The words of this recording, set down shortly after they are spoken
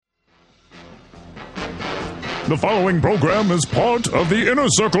The following program is part of the Inner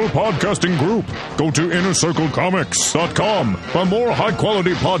Circle Podcasting Group. Go to InnerCircleComics.com for more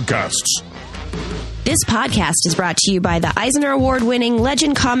high-quality podcasts. This podcast is brought to you by the Eisner Award-winning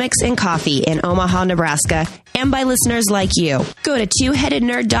Legend Comics and Coffee in Omaha, Nebraska, and by listeners like you. Go to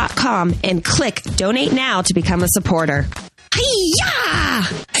twoheadednerd.com and click Donate Now to become a supporter. Hi-ya!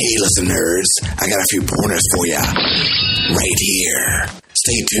 Hey, listen, nerds. I got a few pointers for ya. Right here.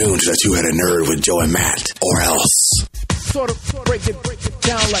 Stay tuned to the Two-Headed Nerd with Joe and Matt, or else. Sort of break it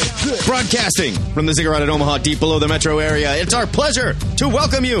down like this. Broadcasting from the Ziggurat at Omaha, deep below the metro area, it's our pleasure to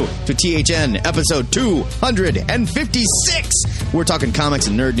welcome you to THN episode 256. We're talking comics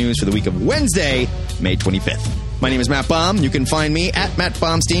and nerd news for the week of Wednesday, May 25th. My name is Matt Baum. You can find me at Matt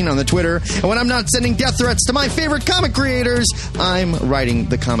Baumstein on the Twitter. And when I'm not sending death threats to my favorite comic creators, I'm writing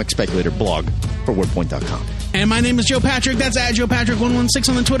the Comic Speculator blog for WordPoint.com. And my name is Joe Patrick. That's at Joe Patrick116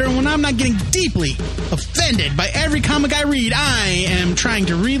 on the Twitter. And when I'm not getting deeply offended by every comic I read, I am trying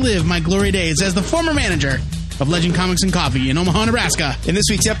to relive my glory days as the former manager of Legend Comics and Coffee in Omaha, Nebraska. In this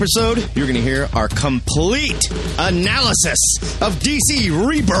week's episode, you're going to hear our complete analysis of DC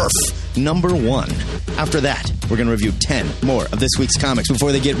Rebirth number 1. After that, we're going to review 10 more of this week's comics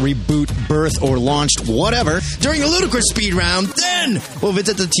before they get reboot, birth, or launched, whatever, during a ludicrous speed round. Then we'll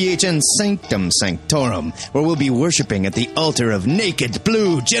visit the THN Sanctum Sanctorum, where we'll be worshiping at the altar of naked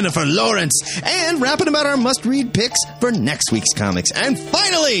blue Jennifer Lawrence, and rapping about our must-read picks for next week's comics. And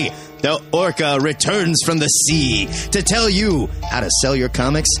finally, the Orca returns from the sea to tell you how to sell your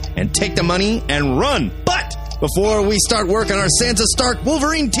comics and take the money and run. But before we start work on our Sansa Stark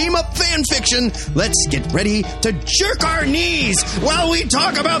Wolverine team-up fan fiction, let's get ready to jerk our knees while we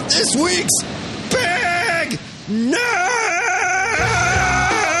talk about this week's big news!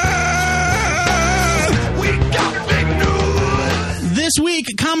 We got big news! This week,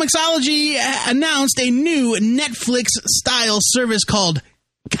 Comixology announced a new Netflix-style service called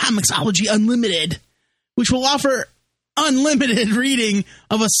Comixology Unlimited, which will offer unlimited reading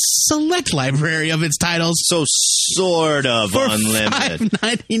of a select library of its titles. So sort of for unlimited.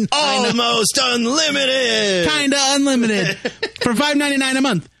 $5.99 Almost unlimited. Kinda unlimited. For $5.99 a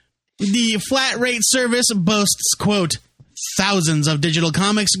month. The flat rate service boasts, quote, thousands of digital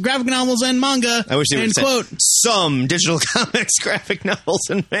comics, graphic novels, and manga. I wish they would quote, some digital comics, graphic novels,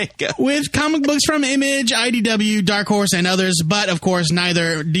 and manga. With comic books from Image, IDW, Dark Horse, and others, but of course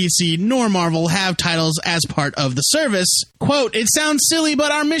neither DC nor Marvel have titles as part of the service. Quote, it sounds silly,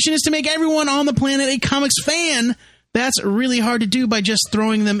 but our mission is to make everyone on the planet a comics fan. That's really hard to do by just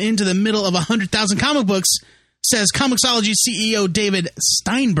throwing them into the middle of 100,000 comic books, says Comixology CEO David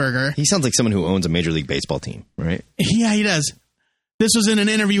Steinberger. He sounds like someone who owns a Major League Baseball team, right? Yeah, he does. This was in an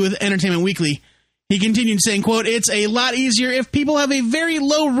interview with Entertainment Weekly. He continued saying, quote, it's a lot easier if people have a very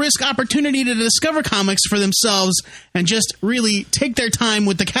low-risk opportunity to discover comics for themselves and just really take their time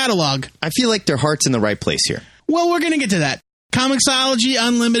with the catalog. I feel like their heart's in the right place here. Well, we're going to get to that. Comixology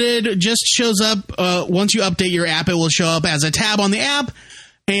Unlimited just shows up. Once you update your app, it will show up as a tab on the app.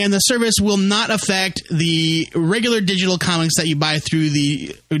 And the service will not affect the regular digital comics that you buy through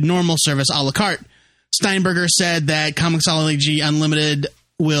the normal service a la carte. Steinberger said that Comixology Unlimited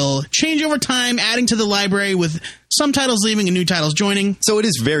will change over time, adding to the library with some titles leaving and new titles joining. So it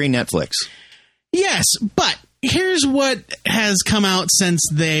is very Netflix. Yes, but here's what has come out since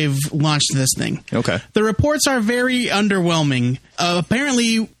they've launched this thing. Okay. The reports are very underwhelming.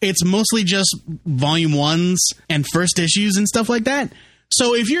 Apparently, it's mostly just volume 1s and first issues and stuff like that.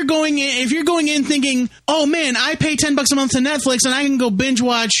 So if you're going in thinking, oh man, I pay $10 a month to Netflix and I can go binge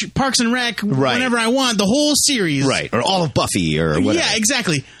watch Parks and Rec whenever I want, the whole series. Right. Or all of Buffy or whatever. Yeah,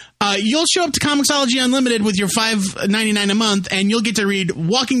 exactly. You'll show up to Comixology Unlimited with your $5.99 a month and you'll get to read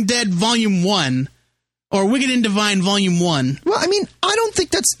Walking Dead Volume 1 or Wicked and Divine Volume 1. Well, I mean, I don't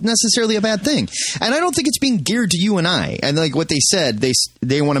think that's necessarily a bad thing. And I don't think it's being geared to you and I. And like what they said,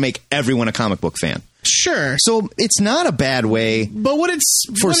 they want to make everyone a comic book fan. Sure. So it's not a bad way. But what it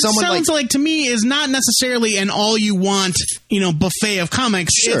sounds like to me is not necessarily an all you want, buffet of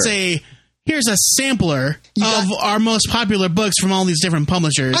comics. Sure. It's here's a sampler of our most popular books from all these different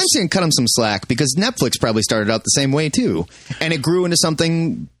publishers. I'm saying cut them some slack because Netflix probably started out the same way too. And it grew into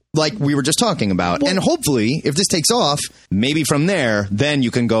something like we were just talking about. Well, and hopefully, if this takes off, maybe from there, then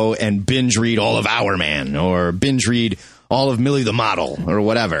you can go and binge read all of Our Man or binge read all of Millie the Model or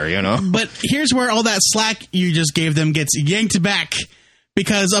whatever, But here's where all that slack you just gave them gets yanked back.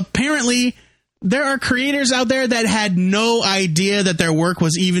 Because apparently there are creators out there that had no idea that their work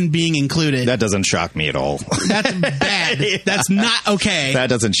was even being included. That doesn't shock me at all. That's bad. Yeah. That's not okay. That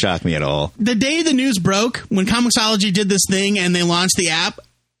doesn't shock me at all. The day the news broke, when Comixology did this thing and they launched the app,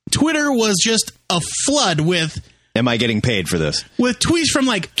 Twitter was just a flood with... Am I getting paid for this? With tweets from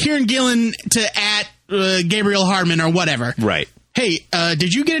like Kieran Gillen to Gabriel Hardman or whatever. Right. Hey,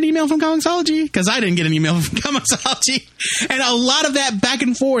 did you get an email from Comixology? Because I didn't get an email from Comixology. And a lot of that back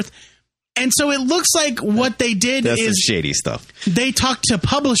and forth. And so it looks like what they did That's is... the shady stuff. They talked to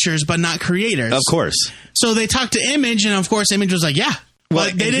publishers, but not creators. Of course. So they talked to Image, and of course Image was like, yeah. Well,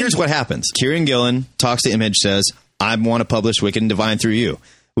 here's what happens. Kieran Gillen talks to Image, says, I want to publish Wicked and Divine through you.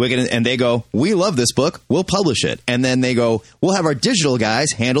 And they go, we love this book. We'll publish it. And then they go, we'll have our digital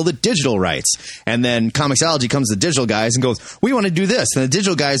guys handle the digital rights. And then Comixology comes to the digital guys and goes, we want to do this. And the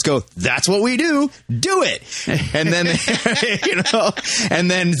digital guys go, that's what we do. Do it. And then,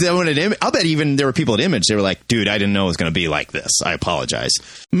 and then I'll bet even there were people at Image. They were like, dude, I didn't know it was going to be like this. I apologize.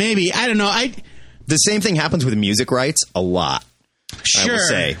 Maybe. I don't know. The same thing happens with music rights a lot. Sure, I will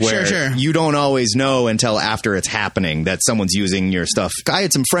say, where you don't always know until after it's happening that someone's using your stuff. I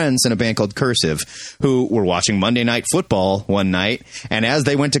had some friends in a band called Cursive who were watching Monday Night Football one night, and as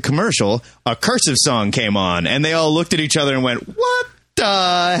they went to commercial, a Cursive song came on, and they all looked at each other and went, what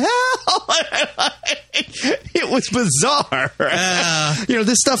the hell? It was bizarre.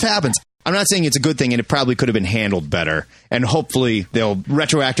 This stuff happens. I'm not saying it's a good thing, and it probably could have been handled better. And hopefully they'll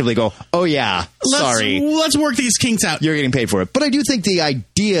retroactively go, oh, yeah, sorry. Let's work these kinks out. You're getting paid for it. But I do think the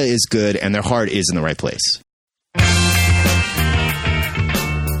idea is good, and their heart is in the right place.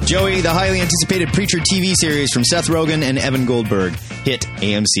 Joey, the highly anticipated Preacher TV series from Seth Rogen and Evan Goldberg, hit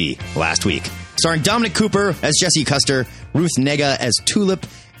AMC last week. Starring Dominic Cooper as Jesse Custer, Ruth Negga as Tulip,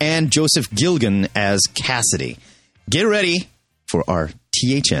 and Joseph Gilgan as Cassidy. Get ready for our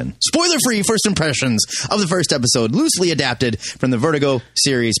THN spoiler-free first impressions of the first episode, loosely adapted from the Vertigo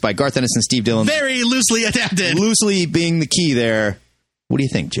series by Garth Ennis and Steve Dillon. Very loosely adapted. Loosely being the key there. What do you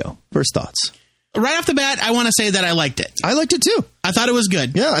think, Joe? First thoughts. Right off the bat, I want to say that I liked it. I liked it too. I thought it was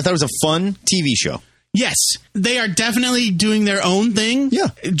good. Yeah, I thought it was a fun TV show. Yes, they are definitely doing their own thing. Yeah.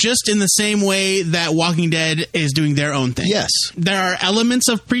 Just in the same way that Walking Dead is doing their own thing. Yes. There are elements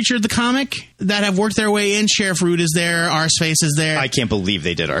of Preacher the comic that have worked their way in. Sheriff Root is there. Arseface is there. I can't believe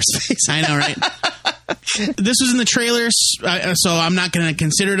they did Arseface. I know, right? This was in the trailers, so I'm not going to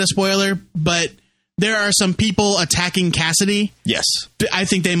consider it a spoiler, but there are some people attacking Cassidy. Yes. I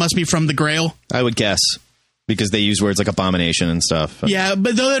think they must be from the Grail. I would guess. Because they use words like abomination and stuff. Yeah,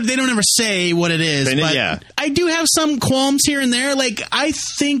 but they don't ever say what it is. But yeah. I do have some qualms here and there. Like, I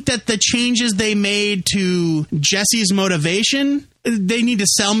think that the changes they made to Jesse's motivation, they need to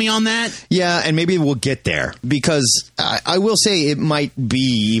sell me on that. Yeah, and maybe we'll get there. Because I will say it might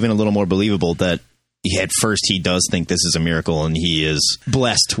be even a little more believable that at first he does think this is a miracle and he is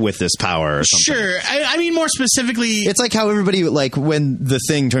blessed with this power or something. Sure. I mean, more specifically... It's like how everybody, like, when The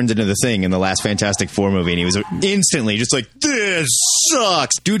Thing turns into The Thing in the last Fantastic Four movie, and he was instantly just like, this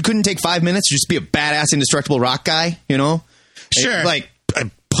sucks. Dude couldn't take 5 minutes to just be a badass indestructible rock guy, you know? Sure. Like,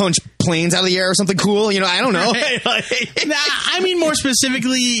 punch planes out of the air or something cool, you know? I don't know. I mean, more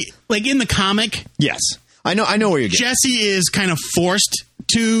specifically, like, in the comic... Yes. I know where you're getting. Jesse is kind of forced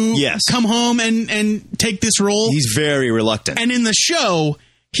to come home and take this role. He's very reluctant. And in the show,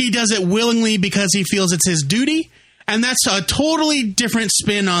 he does it willingly because he feels it's his duty. And that's a totally different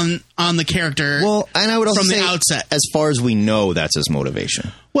spin on the character. Well, and I would also from say, the outset, as far as we know, that's his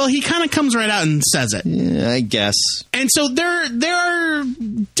motivation. Well, he kind of comes right out and says it. Yeah, I guess. And so there are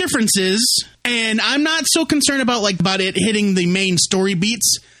differences, and I'm not so concerned about it hitting the main story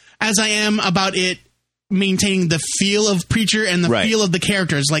beats as I am about it maintaining the feel of Preacher and the feel of the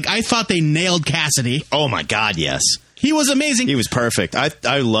characters. Like, I thought they nailed Cassidy. Oh my God, yes. He was amazing. He was perfect.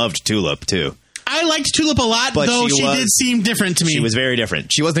 I loved Tulip too. I liked Tulip a lot, though she did seem different to me. She was very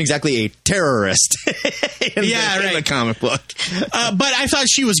different. She wasn't exactly a terrorist in the comic book. But I thought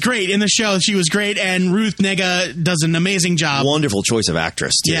she was great. In the show, she was great, and Ruth Negga does an amazing job. Wonderful choice of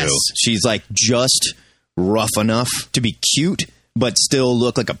actress, too. Yes. She's, like, just rough enough to be cute, but still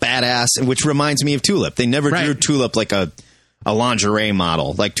look like a badass, which reminds me of Tulip. They never drew Tulip like a lingerie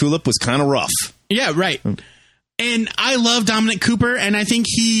model. Like, Tulip was kind of rough. Yeah, right. And I love Dominic Cooper, and I think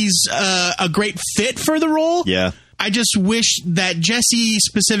he's a great fit for the role. Yeah. I just wish that Jesse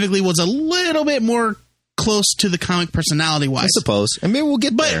specifically was a little bit more close to the comic personality-wise. I suppose. And maybe we'll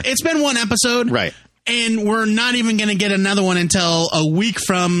get there. But it's been one episode. Right. And we're not even going to get another one until a week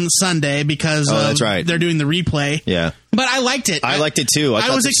from Sunday because that's right. They're doing the replay. Yeah. But I liked it. I liked it too. I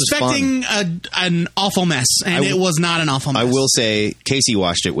was expecting an awful mess, and it was not an awful mess. I will say, Casey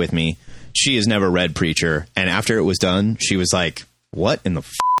watched it with me. She has never read Preacher, and after it was done, she was like, what in the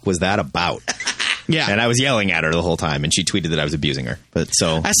was that about? Yeah. And I was yelling at her the whole time, and she tweeted that I was abusing her. But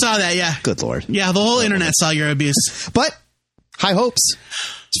so I saw that, yeah. Good Lord. Yeah, the whole internet saw your abuse. But high hopes.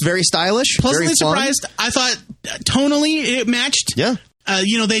 It's very stylish. Pleasantly very fun. surprised. I thought tonally it matched. Yeah.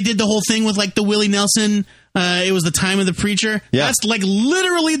 They did the whole thing with like the Willie Nelson. It was the time of the preacher. Yeah. That's like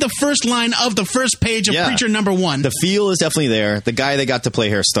literally the first line of the first page of Preacher number 1. The feel is definitely there. The guy they got to play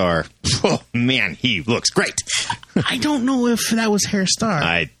Hair Star, oh man, he looks great. I don't know if that was Hair Star.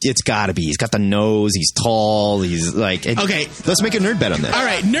 It's got to be. He's got the nose. He's tall. He's like... Okay. Let's make a nerd bet on this. All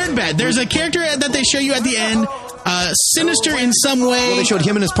right, nerd bet. There's a character that they show you at the end, sinister in some way. Well, they showed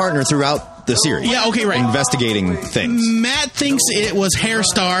him and his partner throughout the series. Yeah, okay, right. Investigating things. Matt thinks it was Hair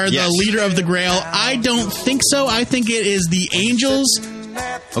Star, the leader of the Grail. I don't think so. I think it is the Angels.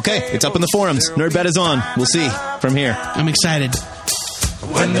 Okay, it's up in the forums. Nerd bet is on. We'll see from here. I'm excited.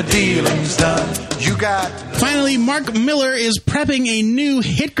 When the dealing's done, you got... Finally, Mark Miller is prepping a new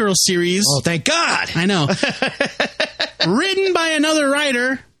Hit Girl series. Oh, thank God. I know. Written by another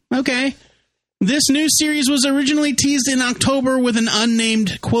writer. Okay. This new series was originally teased in October with an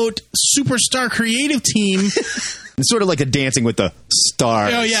unnamed, quote, superstar creative team. It's sort of like a Dancing with the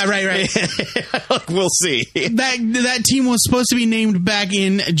Stars. Oh, yeah, right. We'll see. That team was supposed to be named back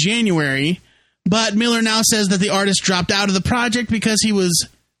in January, but Miller now says that the artist dropped out of the project because he was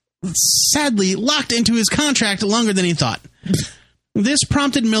sadly locked into his contract longer than he thought. This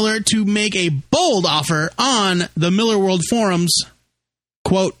prompted Miller to make a bold offer on the Miller World forums.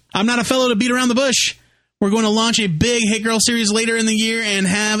 Quote, I'm not a fellow to beat around the bush. We're going to launch a big Hit Girl series later in the year and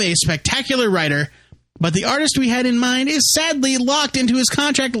have a spectacular writer. But the artist we had in mind is sadly locked into his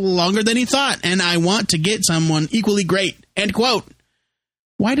contract longer than he thought, and I want to get someone equally great. End quote.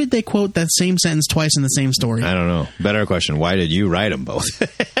 Why did they quote that same sentence twice in the same story? I don't know. Better question. Why did you write them both?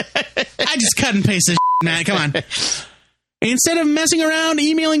 I just cut and paste this man. Come on. Instead of messing around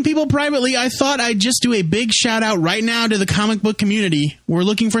emailing people privately, I thought I'd just do a big shout out right now to the comic book community. We're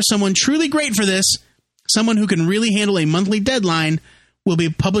looking for someone truly great for this, someone who can really handle a monthly deadline. We'll be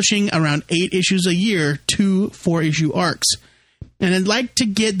publishing around 8 issues a year, 2 4-issue arcs. And I'd like to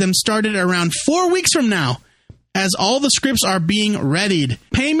get them started around 4 weeks from now, as all the scripts are being readied.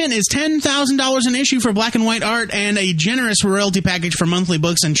 Payment is $10,000 an issue for black and white art and a generous royalty package for monthly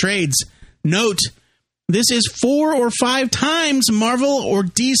books and trades. Note, this is 4 or 5 times Marvel or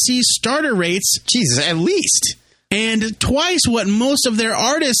DC starter rates. Jesus, at least. And twice what most of their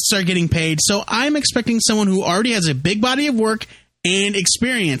artists are getting paid. So I'm expecting someone who already has a big body of work and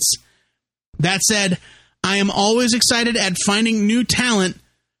experience. That said, I am always excited at finding new talent.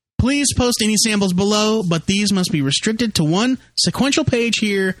 Please post any samples below, but these must be restricted to one sequential page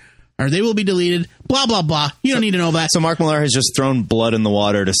here, or they will be deleted. Blah, blah, blah. You don't need to know that. So Mark Millar has just thrown blood in the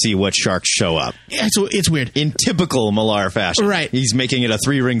water to see what sharks show up. Yeah, it's weird. In typical Millar fashion. Right. He's making it a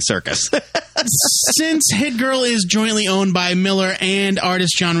 3-ring circus. Since Hit Girl is jointly owned by Miller and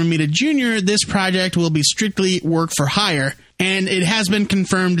artist John Romita Jr., this project will be strictly work for hire. And it has been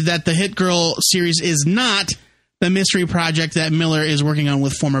confirmed that the Hit Girl series is not the mystery project that Miller is working on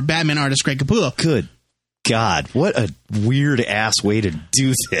with former Batman artist Greg Capullo. Good God, what a weird-ass way to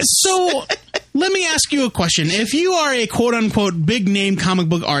do this. So, let me ask you a question. If you are a quote-unquote big-name comic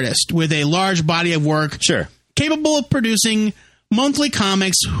book artist with a large body of work, sure, capable of producing monthly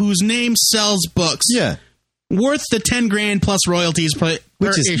comics whose name sells books, yeah, worth the $10,000 plus royalties per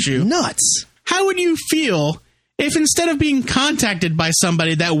issue, nuts. How would you feel if instead of being contacted by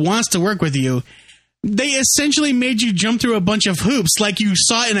somebody that wants to work with you, they essentially made you jump through a bunch of hoops like you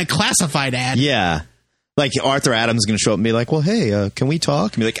saw in a classified ad? Yeah. Like Arthur Adams is going to show up and be like, well, hey, can we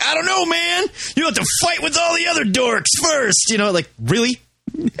talk? And be like, I don't know, man. You have to fight with all the other dorks first. You know, like, really?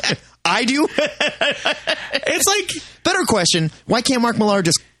 I do? It's like... Better question, why can't Mark Millar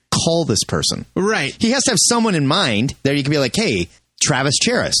just call this person? Right. He has to have someone in mind that you can be like, hey, Travis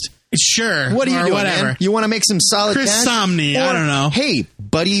Charest. Sure. What are you doing, whatever. man? You want to make some solid Chris cash? Somney, I don't know. Hey,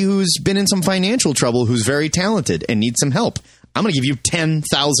 buddy who's been in some financial trouble, who's very talented and needs some help. I'm going to give you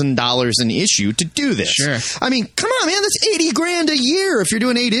 $10,000 an issue to do this. Sure. I mean, come on, man. That's $80,000 a year if you're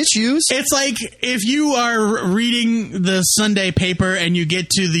doing 8 issues. It's like if you are reading the Sunday paper and you get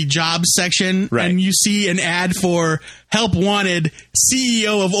to the jobs section and you see an ad for help wanted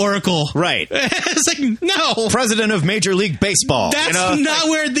CEO of Oracle. Right. It's like, no. President of Major League Baseball. That's not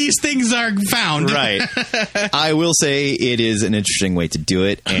where these things are found. Right. I will say it is an interesting way to do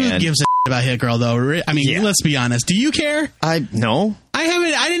it. And who gives a about Hit Girl, though? I mean, let's be honest. Do you care? No.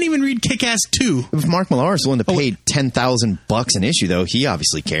 I didn't even read Kick-Ass 2. If Mark Millar is the one that paid $10,000 an issue, though, he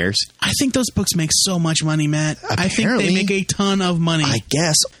obviously cares. I think those books make so much money, Matt. I think they make a ton of money. I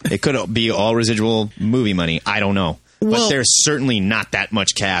guess. It could be all residual movie money. I don't know. But there's certainly not that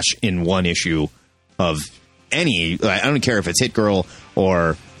much cash in one issue of any... I don't care if it's Hit Girl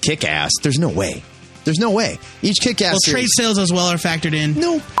or Kick-Ass. There's no way. There's no way. Each Kick-Ass trade sales as well are factored in.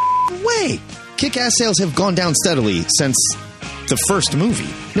 No way. Kick-Ass sales have gone down steadily since the first movie.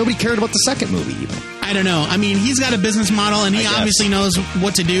 Nobody cared about the second movie, even. I don't know. I mean, he's got a business model, and he obviously knows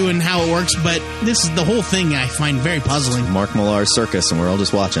what to do and how it works, but this is the whole thing I find very puzzling. Mark Millar's circus, and we're all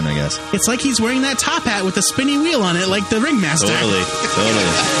just watching, I guess. It's like he's wearing that top hat with a spinny wheel on it, like the ringmaster. Totally.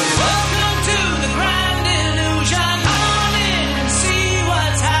 Welcome to the grand illusion. Come in and see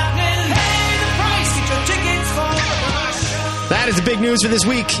what's happening. Pay the price, get your tickets for the show. That is the big news for this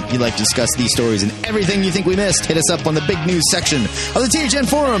week. If you'd like to discuss these stories and everything you think we missed, hit us up on the big news section of the THN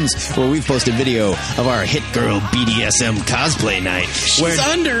forums, where we've posted video of our hit girl BDSM cosplay night. She's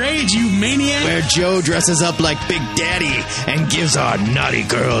underage, you maniac. Where Joe dresses up like Big Daddy and gives our naughty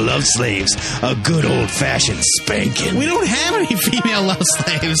girl love slaves a good old-fashioned spanking. We don't have any female love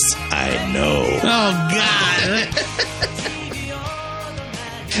slaves. I know. Oh, God.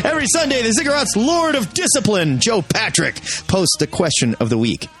 Every Sunday, the Ziggurat's Lord of Discipline, Joe Patrick, posts the question of the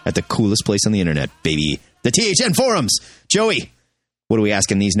week at the coolest place on the internet, baby, the THN forums. Joey, what are we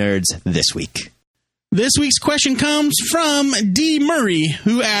asking these nerds this week? This week's question comes from D. Murray,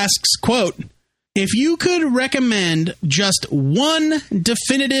 who asks, quote, if you could recommend just one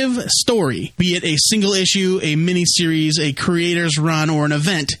definitive story, be it a single issue, a miniseries, a creator's run, or an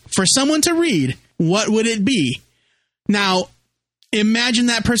event, for someone to read, what would it be? Now, imagine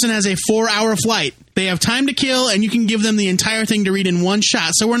that person has a 4-hour flight. They have time to kill, and you can give them the entire thing to read in one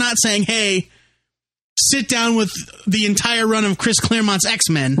shot. So we're not saying, hey, sit down with the entire run of Chris Claremont's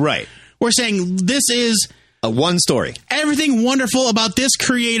X-Men. Right. We're saying this is a one story. Everything wonderful about this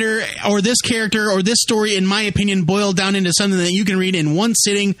creator or this character or this story, in my opinion, boiled down into something that you can read in one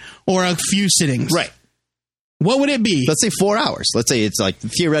sitting or a few sittings. Right. What would it be? Let's say 4 hours. Let's say it's like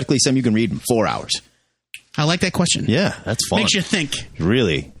theoretically something you can read in 4 hours. I like that question. Yeah, that's fun. Makes you think.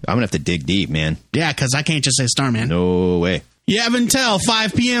 Really? I'm going to have to dig deep, man. Yeah, because I can't just say Starman. No way. You have until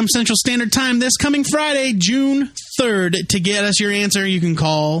 5 p.m. Central Standard Time this coming Friday, June 3rd, to get us your answer. You can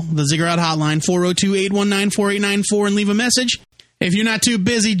call the Ziggurat hotline, 402-819-4894, and leave a message. If you're not too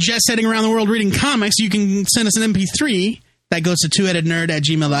busy jet-setting around the world reading comics, you can send us an MP3. That goes to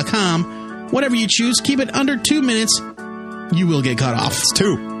twoheadednerd@gmail.com. Whatever you choose, keep it under 2 minutes. You will get cut off. It's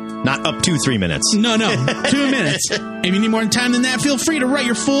 2. Not up to 3 minutes. No, 2 minutes. If you need more time than that, feel free to write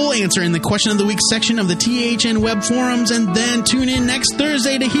your full answer in the Question of the Week section of the THN web forums, and then tune in next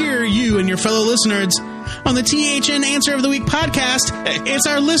Thursday to hear you and your fellow listeners on the THN Answer of the Week podcast. It's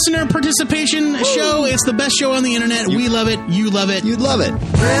our listener participation show. It's the best show on the internet. We love it. You love it. You'd love it.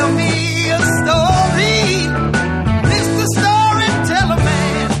 Tell me a story, Mr. Storyteller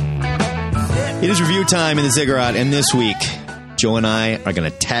Man. It is review time in the Ziggurat, and this week, Joe and I are going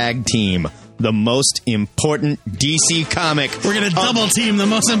to tag team the most important DC comic. We're going to double team the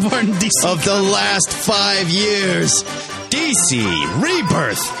most important DC of the last 5 years. DC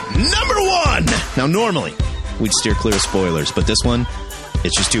Rebirth #1. Now, normally, we'd steer clear of spoilers, but this one,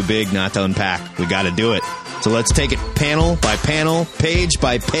 it's just too big not to unpack. We got to do it. So let's take it panel by panel, page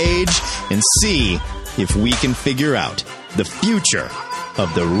by page, and see if we can figure out the future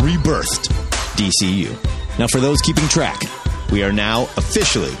of the rebirthed DCU. Now, for those keeping track, we are now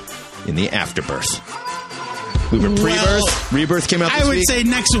officially in the afterbirth. We were pre-birth. Rebirth came out this week. I would say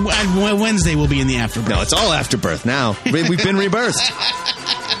next Wednesday we'll be in the afterbirth. No, it's all afterbirth now. We've been rebirthed.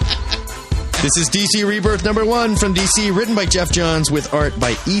 This is DC Rebirth #1 from DC, written by Jeff Johns with art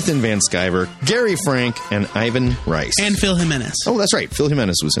by Ethan Van Sciver, Gary Frank, and Ivan Rice. And Phil Jimenez. Oh, that's right. Phil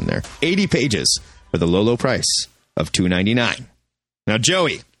Jimenez was in there. 80 pages for the low, low price of $2.99. Now,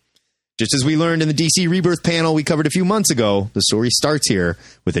 Joey, just as we learned in the DC Rebirth panel we covered a few months ago, the story starts here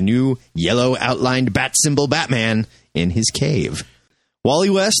with a new yellow outlined bat symbol Batman in his cave.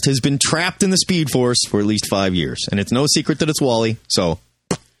 Wally West has been trapped in the Speed Force for at least 5 years, and it's no secret that it's Wally, so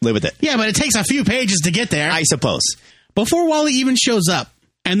live with it. Yeah, but it takes a few pages to get there. I suppose. Before Wally even shows up,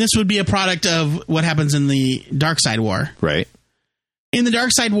 and this would be a product of what happens in the Darkseid War. Right. In the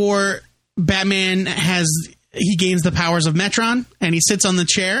Darkseid War, Batman he gains the powers of Metron, and he sits on the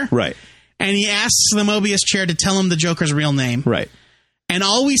chair. Right. And he asks the Mobius chair to tell him the Joker's real name. Right. And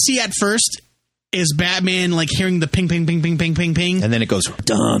all we see at first is Batman, like, hearing the ping, ping, ping, ping, ping, ping, ping. And then it goes,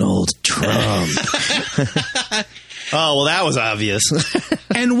 Donald Trump. Oh, well, that was obvious.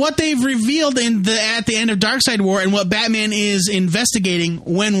 And what they've revealed at the end of Darkseid War, and what Batman is investigating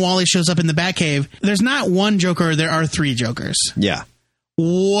when Wally shows up in the Batcave, there's not one Joker, there are 3 Jokers. Yeah.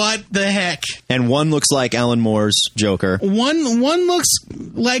 what the heck? And one looks like Alan Moore's Joker. One looks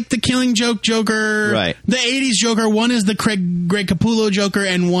like the Killing Joke Joker, right? The 80s Joker. One is the Greg Capullo Joker,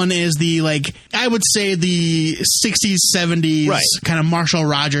 and one is the, like, I would say the 60s, 70s kind of Marshall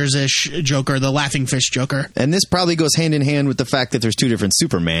Rogers-ish Joker, the Laughing Fish Joker. And this probably goes hand in hand with the fact that there's two different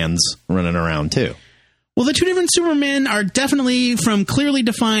Supermans running around, too. Well, the two different Supermen are definitely from clearly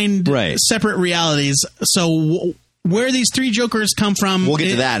defined separate realities. So where these three Jokers come from... We'll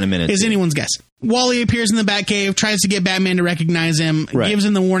get to that in a minute. ...is anyone's guess. Wally appears in the Batcave, tries to get Batman to recognize him, gives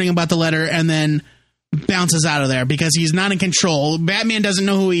him the warning about the letter, and then bounces out of there because he's not in control. Batman doesn't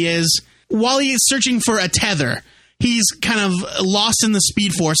know who he is. Wally is searching for a tether. He's kind of lost in the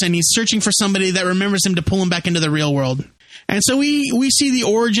Speed Force, and he's searching for somebody that remembers him to pull him back into the real world. And so we see the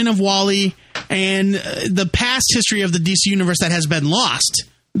origin of Wally and the past history of the DC Universe that has been lost.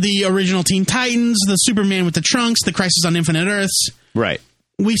 The original Teen Titans, the Superman with the trunks, the Crisis on Infinite Earths. Right.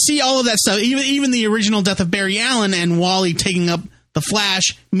 We see all of that stuff, even the original death of Barry Allen and Wally taking up the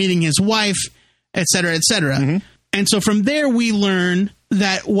Flash, meeting his wife, et cetera, et cetera. Mm-hmm. And so from there, we learn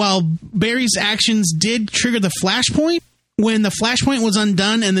that while Barry's actions did trigger the Flashpoint, when the Flashpoint was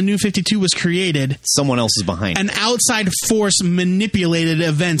undone and the New 52 was created... Someone else is behind it. An outside force manipulated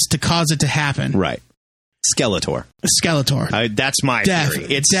events to cause it to happen. Right. Skeletor. That's my theory.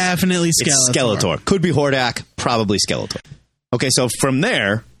 It's definitely Skeletor. It's Skeletor. Could be Hordak, probably Skeletor. Okay, so from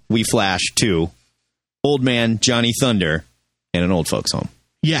there, we flash to Old Man Johnny Thunder in an old folks' home.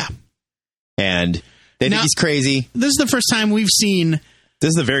 Yeah. And they think he's crazy. This is the first time we've seen... This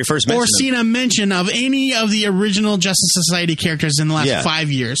is the very first mention. Or seen a mention of any of the original Justice Society characters in the last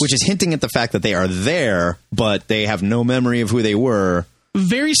 5 years. Which is hinting at the fact that they are there, but they have no memory of who they were.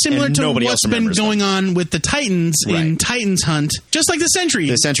 Very similar to what's been going on with the Titans in Titans Hunt. Just like the Sentry.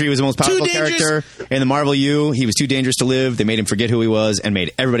 The Sentry was the most powerful character in the Marvel U. He was too dangerous to live. They made him forget who he was and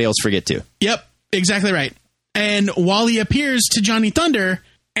made everybody else forget too. Yep, exactly right. And Wally appears to Johnny Thunder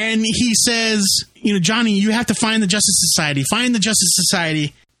and he says, Johnny, you have to find the Justice Society. Find the Justice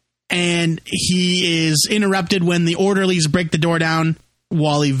Society. And he is interrupted when the orderlies break the door down.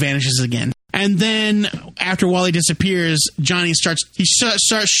 Wally vanishes again. And then after Wally disappears, Johnny starts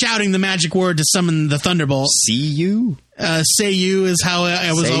shouting the magic word to summon the Thunderbolt. See you? Say you is how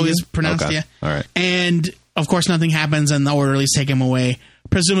it was always pronounced. Okay. Yeah. All right. And of course, nothing happens, and the orderlies take him away,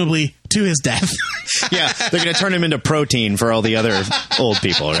 presumably to his death. Yeah, they're going to turn him into protein for all the other old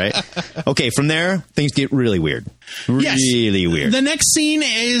people, right? Okay, from there, things get really weird. Really weird. The next scene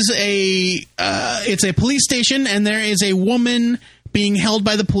is it's a police station, and there is a woman being held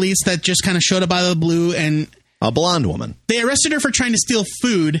by the police that just kind of showed up out of the blue, and a blonde woman. They arrested her for trying to steal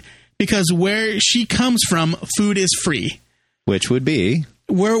food because where she comes from, food is free. Which would be...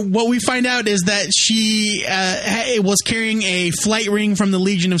 What we find out is that she was carrying a flight ring from the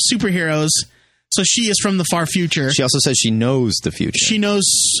Legion of Superheroes, so she is from the far future. She also says she knows the future. She knows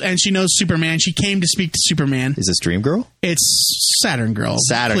Superman. She came to speak to Superman. Is this Dream Girl? It's Saturn Girl.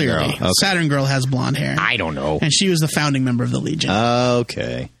 Saturn Girl. Okay. Saturn Girl has blonde hair. I don't know. And she was the founding member of the Legion.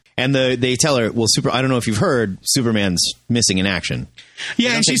 Okay. And they tell her, well, I don't know if you've heard, Superman's missing in action.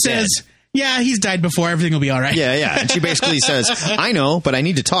 Yeah, and she says... Yeah, he's died before. Everything will be all right. Yeah. And she basically says, I know, but I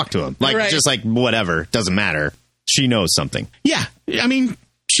need to talk to him. Just like, whatever. Doesn't matter. She knows something. Yeah. I mean,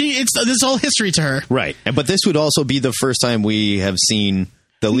 this is all history to her. Right. But this would also be the first time we have seen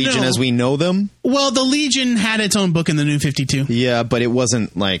the Legion as we know them. Well, the Legion had its own book in the New 52. Yeah, but it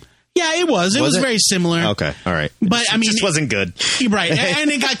wasn't like... Yeah, it was. It was very similar. Okay. All right. But, I mean... It just wasn't good. Right.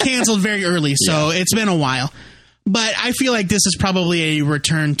 And it got canceled very early, so it's been a while. But I feel like this is probably a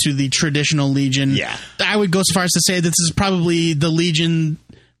return to the traditional Legion. Yeah. I would go so far as to say this is probably the Legion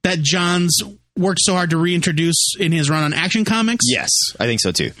that Johns worked so hard to reintroduce in his run on Action Comics. Yes, I think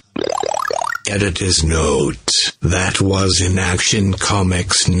so too. Editor's note. That was in Action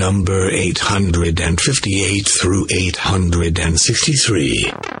Comics number 858 through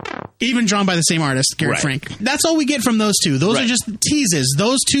 863. Even drawn by the same artist, Gary Frank. That's all we get from those two. Those are just teases.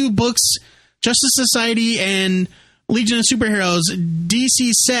 Those two books... Justice Society and Legion of Superheroes,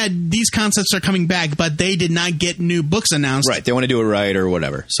 DC said these concepts are coming back, but they did not get new books announced. Right. They want to do it right or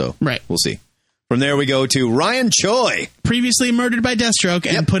whatever. So we'll see. From there, we go to Ryan Choi. Previously murdered by Deathstroke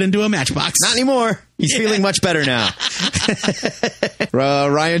and put into a matchbox. Not anymore. He's feeling much better now.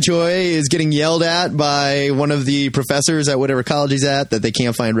 Ryan Choi is getting yelled at by one of the professors at whatever college he's at that they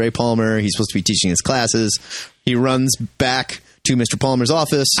can't find Ray Palmer. He's supposed to be teaching his classes. He runs back to Mr. Palmer's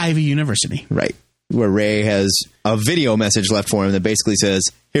office. Ivy University. Right. Where Ray has a video message left for him that basically says,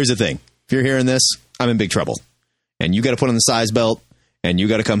 here's the thing. If you're hearing this, I'm in big trouble. And you got to put on the size belt, and you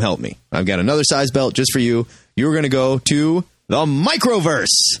got to come help me. I've got another size belt just for you. You're going to go to The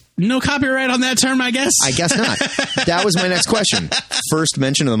microverse. No copyright on that term, I guess? I guess not. That was my next question. First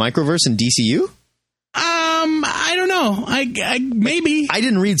mention of the microverse in DCU? I don't know. I maybe. I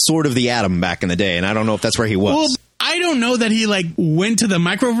didn't read Sword of the Atom back in the day, and I don't know if that's where he was. Well, I don't know that he went to the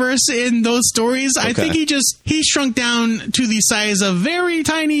microverse in those stories. Okay. I think he shrunk down to the size of very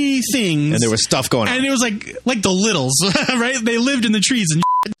tiny things. And there was stuff going on. And it was like the Littles, right? They lived in the trees and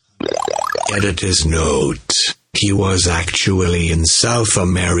Editor's note. He was actually in South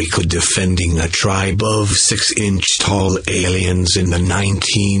America defending a tribe of 6-inch tall aliens in the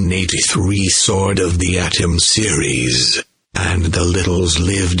 1983 Sword of the Atom series. And the Littles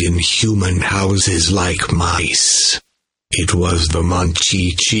lived in human houses like mice. It was the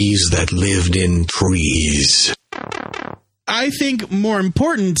Munchie-Chees that lived in trees. I think more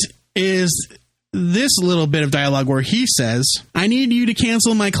important is this little bit of dialogue where he says, I need you to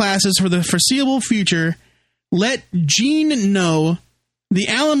cancel my classes for the foreseeable future. Let Jean know the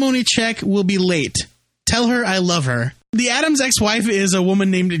alimony check will be late. Tell her I love her. The Atom's ex-wife is a woman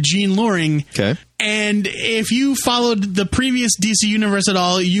named Jean Loring. Okay. And if you followed the previous DC universe at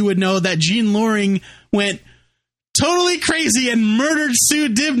all, you would know that Jean Loring went totally crazy and murdered Sue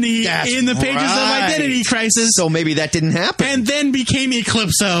Dibney in the pages of Identity Crisis. So maybe that didn't happen. And then became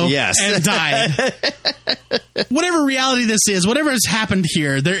Eclipso and died. Whatever reality this is, whatever has happened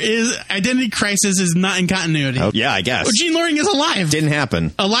here, there is Identity Crisis is not in continuity. Oh, yeah, I guess. But Jean Loring is alive. Didn't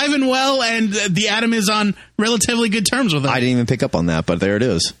happen. Alive and well, and the Atom is on relatively good terms with him. I didn't even pick up on that, but there it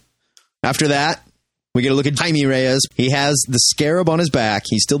is. After that, we get a look at Jaime Reyes. He has the scarab on his back.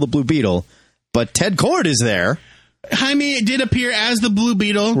 He's still the Blue Beetle, but Ted Kord is there. Jaime did appear as the Blue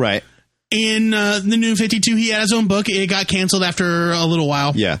Beetle. Right. In the New 52, he had his own book. It got canceled after a little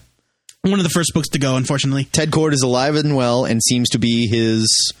while. Yeah. One of the first books to go, unfortunately. Ted Kord is alive and well and seems to be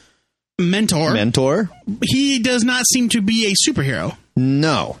his mentor. He does not seem to be a superhero.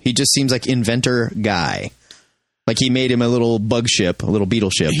 No. He just seems like inventor guy. Like he made him a little bug ship, a little beetle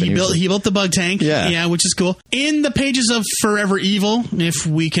ship. He built the bug tank. Yeah, which is cool. In the pages of Forever Evil, if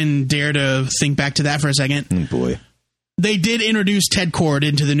we can dare to think back to that for a second. Oh, boy. They did introduce Ted Kord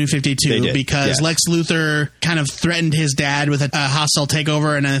into the New 52 because Lex Luthor kind of threatened his dad with a hostile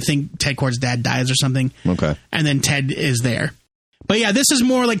takeover, and I think Ted Kord's dad dies or something. Okay. And then Ted is there. But yeah, this is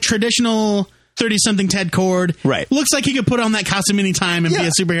more like traditional 30-something Ted Kord. Right. Looks like he could put on that costume anytime and be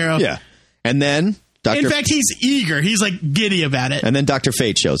a superhero. Yeah. And then in fact, he's eager. He's giddy about it. And then Dr.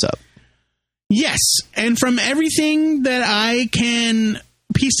 Fate shows up. Yes. And from everything that I can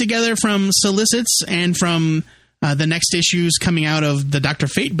piece together from solicits and from the next issues coming out of the Dr.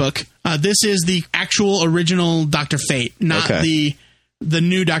 Fate book, this is the actual original Dr. Fate, not the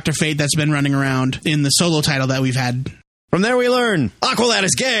new Dr. Fate that's been running around in the solo title that we've had. From there we learn Aqualad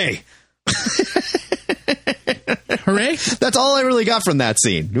is gay. Hooray. That's all I really got from that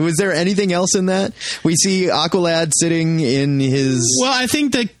scene. Was there anything else in that? We see Aqualad sitting in his... Well, I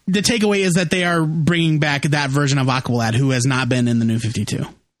think the takeaway is that they are bringing back that version of Aqualad who has not been in the New 52.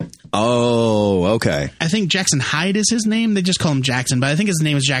 Oh, okay. I think Jackson Hyde is his name. They just call him Jackson, but I think his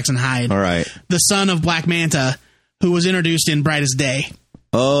name is Jackson Hyde. All right. The son of Black Manta, who was introduced in Brightest Day.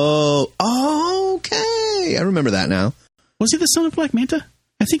 Oh, okay. I remember that now. Was he the son of Black Manta?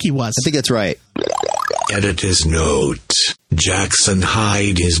 I think he was. I think that's right. Editor's note. Jackson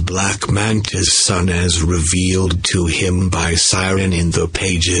Hyde is Black Manta's son as revealed to him by Siren in the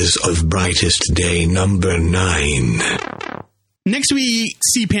pages of Brightest Day number 9. Next we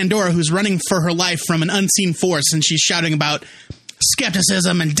see Pandora, who's running for her life from an unseen force, and she's shouting about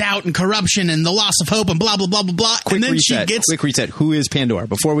skepticism and doubt and corruption and the loss of hope and blah, blah, blah, blah, blah. Quick reset. Who is Pandora?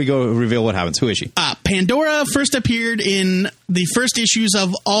 Before we go reveal what happens, who is she? Pandora first appeared in the first issues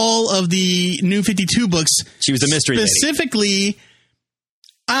of all of the New 52 books. She was a mystery lady. Specifically,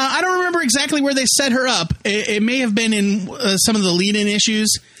 I don't remember exactly where they set her up. It may have been in some of the lead-in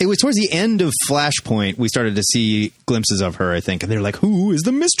issues. It was towards the end of Flashpoint we started to see glimpses of her, I think. And they're like, who is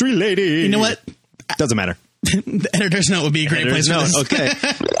the mystery lady? You know what? Doesn't matter. The editor's note would be a great place for this. Okay.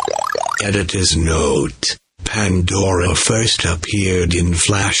 Editor's note. Pandora first appeared in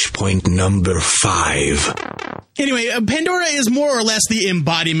Flashpoint number 5. Anyway, Pandora is more or less the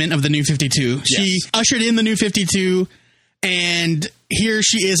embodiment of the New 52. Yes. She ushered in the New 52, and here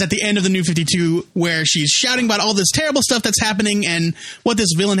she is at the end of the New 52, where she's shouting about all this terrible stuff that's happening and what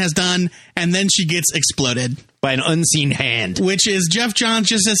this villain has done, and then she gets exploded. By an unseen hand. Which is Jeff Johns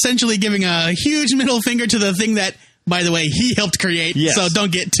just essentially giving a huge middle finger to the thing that, by the way, he helped create. Yes. So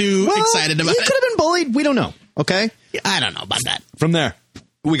don't get too excited about it. He could have been bullied. We don't know. Okay? I don't know about that. From there,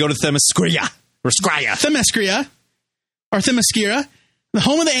 we go to Themyscira. Or Scria. Themyscira. Or Themyscira. The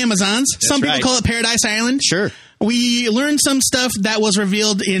home of the Amazons. Some people call it Paradise Island. Sure. We learned some stuff that was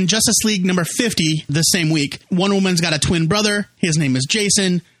revealed in Justice League number 50 the same week. Wonder Woman's got a twin brother. His name is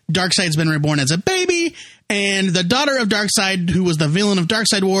Jason. Darkseid's been reborn as a baby. And the daughter of Darkseid, who was the villain of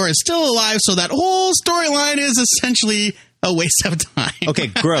Darkseid War, is still alive. So that whole storyline is essentially a waste of time. Okay,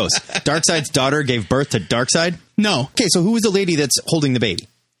 gross. Darkseid's daughter gave birth to Darkseid? No. Okay, so who is the lady that's holding the baby?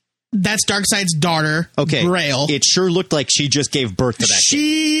 That's Darkseid's daughter, Okay. Grail. It sure looked like she just gave birth to that kid.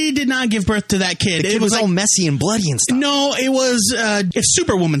 She did not give birth to that kid. The kid was all messy and bloody and stuff. No, it was it's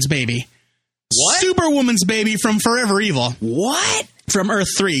Superwoman's baby. What? Superwoman's baby from Forever Evil. What? From Earth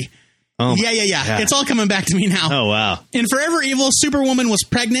 3. Oh, Yeah. It's all coming back to me now. Oh, wow. In Forever Evil, Superwoman was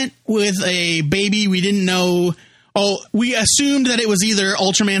pregnant with a baby. We didn't know. Oh, we assumed that it was either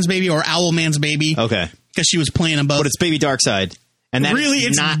Ultraman's baby or Owlman's baby. Okay. Because she was playing them both. But it's baby Darkseid. And that's really,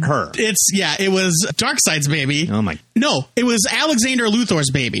 it's not her. It was Darkseid's baby. Oh, my. No, it was Alexander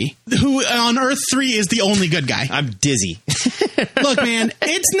Luthor's baby, who on Earth 3 is the only good guy. I'm dizzy. Look, man,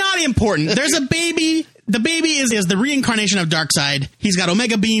 it's not important. There's a baby. The baby is the reincarnation of Darkseid. He's got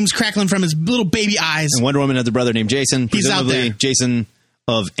Omega beams crackling from his little baby eyes. And Wonder Woman has a brother named Jason. He's out presumably there. Jason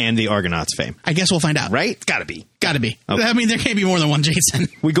of And the Argonauts fame. I guess we'll find out. Right? It's gotta be. Gotta be. Okay. I mean, there can't be more than one Jason.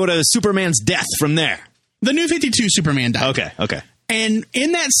 We go to Superman's death from there. The New 52 Superman died. Okay. And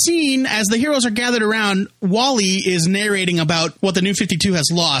in that scene, as the heroes are gathered around, Wally is narrating about what the New 52 has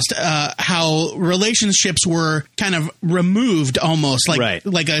lost, how relationships were kind of removed almost.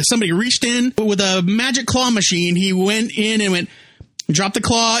 Like somebody reached in with a magic claw machine. He went in and dropped the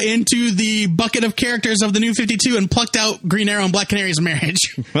claw into the bucket of characters of the New 52 and plucked out Green Arrow and Black Canary's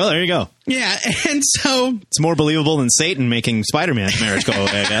marriage. Well, there you go. Yeah, and so... It's more believable than Satan making Spider-Man's marriage go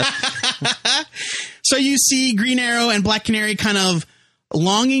away, I guess. So you see Green Arrow and Black Canary kind of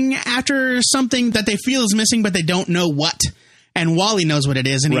longing after something that they feel is missing, but they don't know what. And Wally knows what it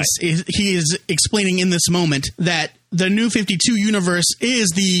is, and he is explaining in this moment that the New 52 universe is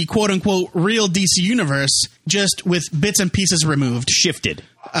the quote-unquote real DC universe, just with bits and pieces removed. Shifted.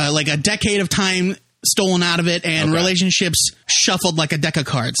 Like a decade of time stolen out of it, and relationships shuffled like a deck of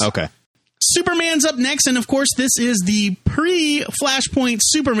cards. Okay. Superman's up next, and of course this is the pre-Flashpoint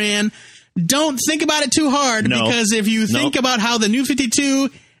Superman. Don't think about it too hard, because if you think about how the New 52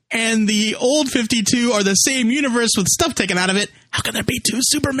 and the old 52 are the same universe with stuff taken out of it, how can there be two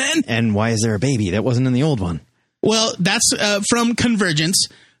Supermen? And why is there a baby? That wasn't in the old one. Well, that's from Convergence.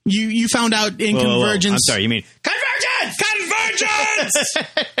 You found out in Convergence... I'm sorry, you mean... Convergence!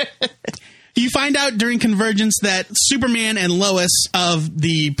 You find out during Convergence that Superman and Lois of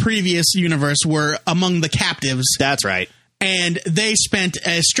the previous universe were among the captives. That's right. And they spent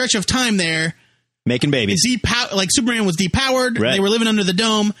a stretch of time there making babies. Like Superman was depowered. Right. They were living under the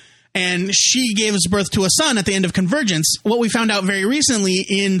dome. And she gave birth to a son at the end of Convergence. What we found out very recently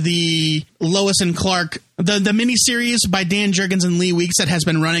in the Lois and Clark, the miniseries by Dan Jurgens and Lee Weeks that has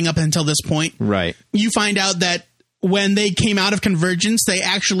been running up until this point. Right. You find out that when they came out of Convergence, they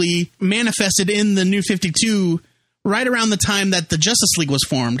actually manifested in the New 52 right around the time that the Justice League was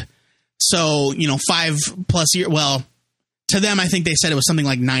formed. So, 5+ years. Well, to them, I think they said it was something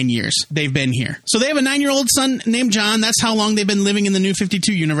like 9 years they've been here. So they have a 9-year-old son named John. That's how long they've been living in the New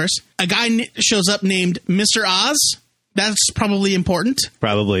 52 universe. A guy shows up named Mr. Oz. That's probably important.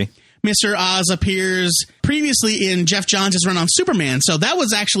 Probably. Mr. Oz appears previously in Jeff Johns' run on Superman. So that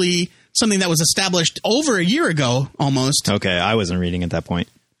was actually something that was established over a year ago, almost. Okay, I wasn't reading at that point.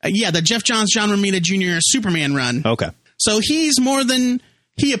 The Jeff Johns, John Romita Jr. Superman run. Okay. So he's more than...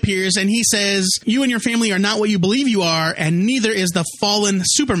 He appears and he says, "You and your family are not what you believe you are, and neither is the fallen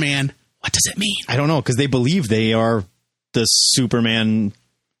Superman." What does it mean? I don't know, because they believe they are the Superman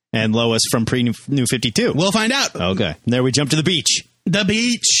and Lois from pre-New 52. We'll find out. Okay. There we jump to the beach. The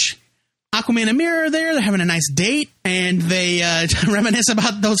beach. Aquaman and Mira are there. They're having a nice date, and they reminisce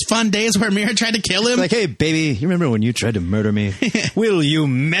about those fun days where Mira tried to kill him. It's like, hey, baby, you remember when you tried to murder me? Will you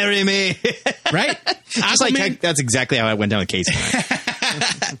marry me? Right? Just like that's exactly how I went down with Casey.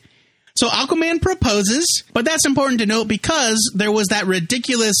 So Aquaman proposes, but that's important to note because there was that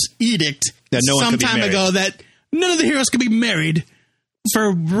ridiculous edict that some time ago that none of the heroes could be married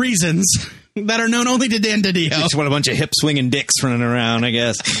for reasons that are known only to Dan DiDio. Just want a bunch of hip-swinging dicks running around, I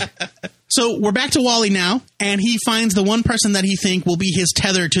guess. So we're back to Wally now, and he finds the one person that he thinks will be his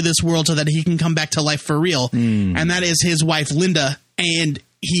tether to this world so that he can come back to life for real, and that is his wife, Linda. And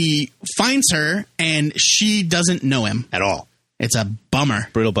he finds her, and she doesn't know him. At all. It's a bummer.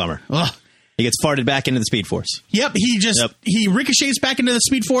 Brutal bummer. Ugh. He gets farted back into the Speed Force. Yep, he ricochets back into the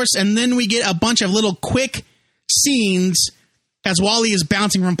Speed Force, and then we get a bunch of little quick scenes as Wally is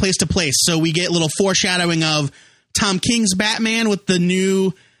bouncing from place to place. So we get little foreshadowing of Tom King's Batman with the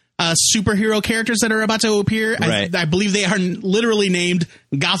new superhero characters that are about to appear. Right. I believe they are literally named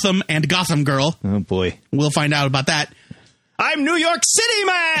Gotham and Gotham Girl. Oh, boy. We'll find out about that. I'm New York City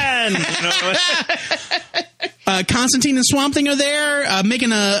Man! Constantine and Swamp Thing are there,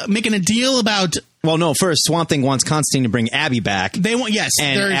 making a deal about... Well, no, first, Swamp Thing wants Constantine to bring Abby back. They want, yes.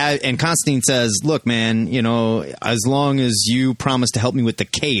 And Constantine says, look, man, as long as you promise to help me with the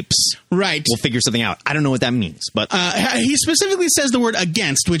capes, right, we'll figure something out. I don't know what that means, but... he specifically says the word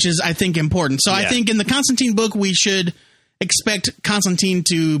against, which is, I think, important. So I think in the Constantine book, we should expect Constantine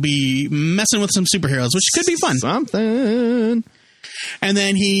to be messing with some superheroes, which could be fun. Something. And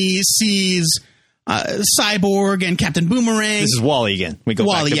then he sees... Cyborg and Captain Boomerang. This is Wally again. We go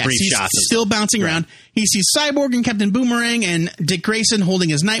back to brief he's shots. Still bouncing around. He sees Cyborg and Captain Boomerang and Dick Grayson holding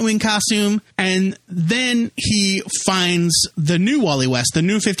his Nightwing costume. And then he finds the new Wally West, the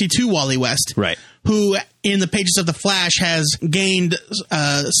new 52 Wally West. Right. Who, in the pages of The Flash, has gained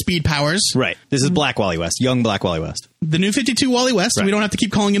speed powers. Right. This is Black Wally West. Young Black Wally West. The new 52 Wally West. Right. We don't have to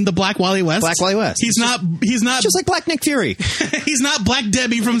keep calling him the Black Wally West. Black Wally West. He's not just like Black Nick Fury. He's not Black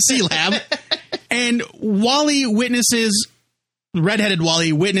Debbie from C-Lab. And Wally witnesses, redheaded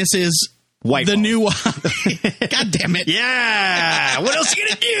Wally witnesses White the Wally. new Wally. God damn it. Yeah. What else are you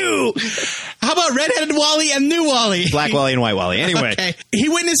going to do? How about redheaded Wally and new Wally? Black Wally and White Wally. Anyway. Okay. He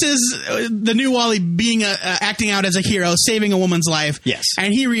witnesses the new Wally being acting out as a hero, saving a woman's life. Yes.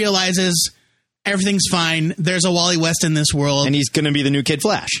 And he realizes everything's fine. There's a Wally West in this world. And he's going to be the new Kid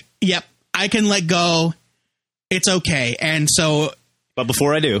Flash. Yep. I can let go. It's okay. And so... But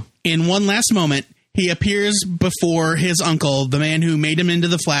before I do... In one last moment, he appears before his uncle, the man who made him into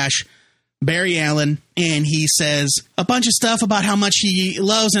the Flash, Barry Allen, and he says a bunch of stuff about how much he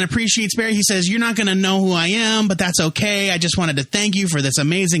loves and appreciates Barry. He says, you're not going to know who I am, but that's okay. I just wanted to thank you for this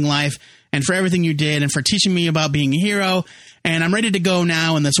amazing life and for everything you did and for teaching me about being a hero. And I'm ready to go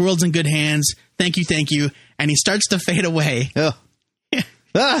now, and this world's in good hands. Thank you, thank you. And he starts to fade away. Oh.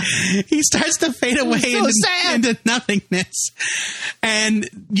 He starts to fade away into nothingness. And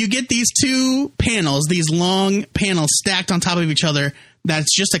you get these two panels, these long panels stacked on top of each other.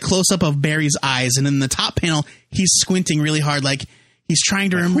 That's just a close-up of Barry's eyes. And in the top panel, he's squinting really hard, like he's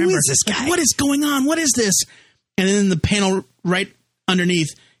trying to remember. Who is this guy? Like, what is going on? What is this? And then in the panel right underneath,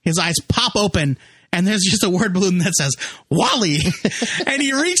 his eyes pop open. And there's just a word balloon that says, Wally. And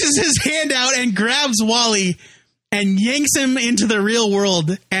he reaches his hand out and grabs Wally and yanks him into the real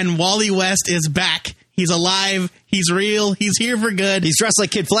world, and Wally West is back. He's alive. He's real. He's here for good. He's dressed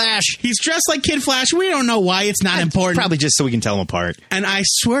like Kid Flash. He's dressed like Kid Flash. We don't know why. It's not important. Probably just so we can tell him apart. And I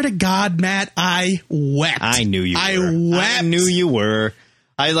swear to God, Matt, I wept. I knew you were. I wept. I knew you were.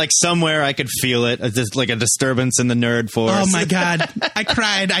 Somewhere I could feel it. Just like a disturbance in the nerd force. Oh, my God. I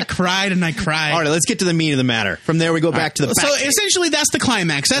cried, and I cried. All right, let's get to the meat of the matter. From there, we go back to the So essentially, that's the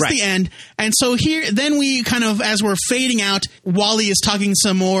climax. That's the end. And so then we kind of, as we're fading out, Wally is talking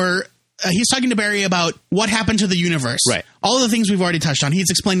some more. He's talking to Barry about what happened to the universe. Right. All the things we've already touched on.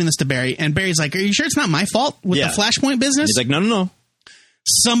 He's explaining this to Barry. And Barry's like, are you sure it's not my fault with the Flashpoint business? He's like, no.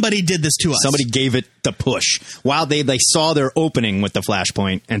 Somebody did this to us. Somebody gave it the push while they saw their opening with the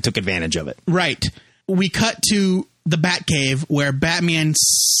Flashpoint and took advantage of it. Right. We cut to the Batcave where Batman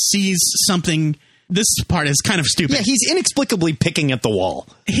sees something. This part is kind of stupid. Yeah, he's inexplicably picking at the wall.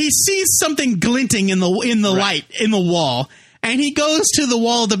 He sees something glinting in the light in the wall, and he goes to the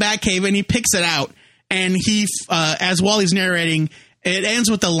wall of the Batcave and he picks it out. And he, as Wally's narrating, it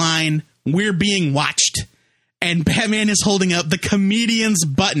ends with the line, "We're being watched." And Batman is holding up the comedian's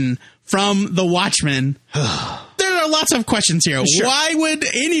button from The Watchmen. There are lots of questions here. Sure. Why would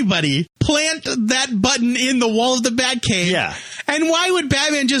anybody plant that button in the wall of the Batcave? Yeah. And why would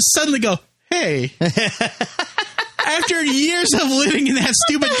Batman just suddenly go, hey? After years of living in that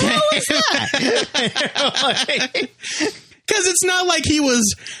stupid cave. Because it's not like he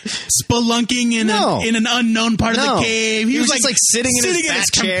was spelunking in an unknown part of the cave. He was just like sitting in his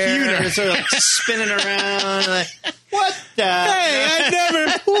computer, sort of spinning around. Like, what the? Hey, I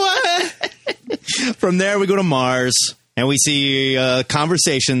never. What? From there, we go to Mars, and we see a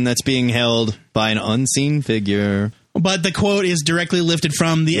conversation that's being held by an unseen figure. But the quote is directly lifted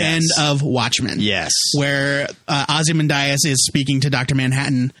from the end of Watchmen. Yes. Where Ozymandias is speaking to Dr.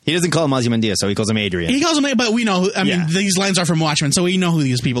 Manhattan. He doesn't call him Ozymandias, so he calls him Adrian. He calls him, but we know, I mean, these lines are from Watchmen, so we know who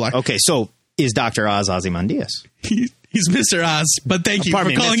these people are. Okay, so is Dr. Oz Ozymandias? He's Mr. Oz, but thank you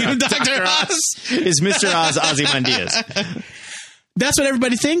for calling him Dr. Oz. Is Mr. Oz Ozymandias? That's what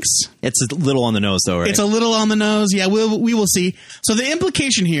everybody thinks. It's a little on the nose, though, right? It's a little on the nose. Yeah, we will see. So the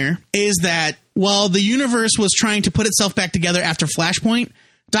implication here is that while the universe was trying to put itself back together after Flashpoint,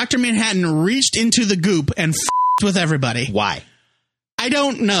 Dr. Manhattan reached into the goop and f***ed with everybody. Why? I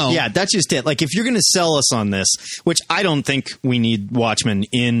don't know. Yeah, that's just it. Like, if you're going to sell us on this, which I don't think we need Watchmen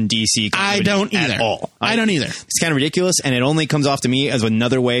in DC I don't either. at all. I don't either. It's kind of ridiculous, and it only comes off to me as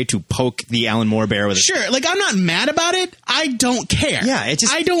another way to poke the Alan Moore bear with it. Sure, like, I'm not mad about it. I don't care. Yeah, it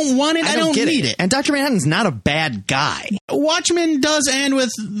just... I don't want it. I don't get need it. And Dr. Manhattan's not a bad guy. Watchmen does end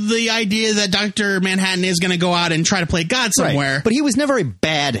with the idea that Dr. Manhattan is going to go out and try to play God somewhere. Right. But he was never a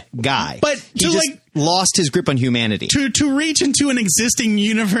bad guy. But he to, just like... lost his grip on humanity. To reach into an existing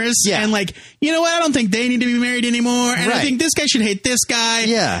universe and like, you know what, I don't think they need to be married anymore, and I think this guy should hate this guy,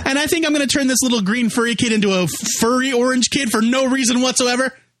 and I think I'm going to turn this little green furry kid into a furry orange kid for no reason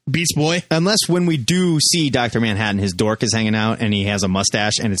whatsoever. Beast Boy. Unless when we do see Dr. Manhattan, his dork is hanging out and he has a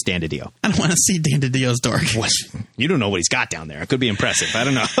mustache and it's Dan DiDio. I don't want to see Dan DiDio's dork. What? You don't know what he's got down there. It could be impressive. I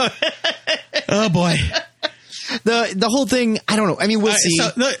don't know. Oh boy. The whole thing, I don't know. I mean, we'll see.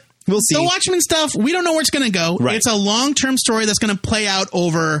 We'll see. The Watchmen stuff, we don't know where it's going to go. Right. It's a long-term story that's going to play out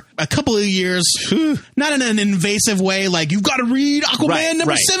over a couple of years. Not in an invasive way, like, you've got to read Aquaman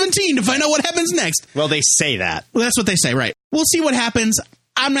number 17 to find out what happens next. Well, they say that. Well, that's what they say, right. We'll see what happens.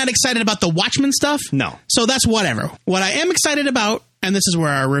 I'm not excited about the Watchmen stuff. No. So that's whatever. What I am excited about, and this is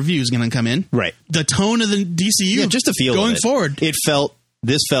where our review is going to come in. Right. The tone of the DCU. Yeah, just the feel going of it. forward. This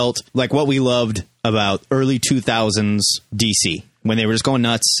felt like what we loved about early 2000s DC. When they were just going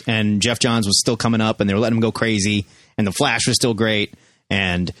nuts and Jeff Johns was still coming up and they were letting him go crazy and The Flash was still great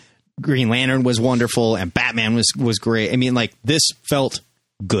and Green Lantern was wonderful and Batman was great. I mean, like, this felt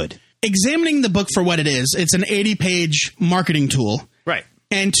good. Examining the book for what it is, it's an 80-page marketing tool. Right.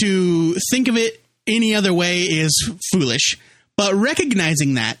 And to think of it any other way is foolish. But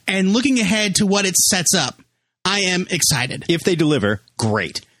recognizing that and looking ahead to what it sets up, I am excited. If they deliver,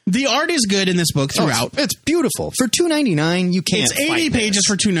 great. The art is good in this book throughout. It's beautiful. For $2.99, you can't. It's 80 pages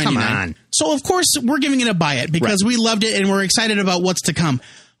for $2.99. Come on. So, of course, we're giving it a buy it because we loved it and we're excited about what's to come.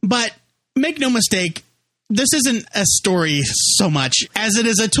 But make no mistake, this isn't a story so much as it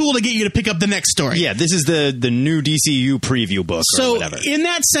is a tool to get you to pick up the next story. Yeah, this is the new DCU preview book or whatever. So, in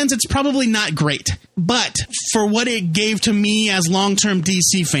that sense, it's probably not great. But for what it gave to me as long-term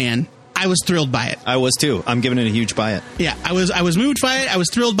DC fan, I was thrilled by it. I was too. I'm giving it a huge buy it. Yeah, I was moved by it. I was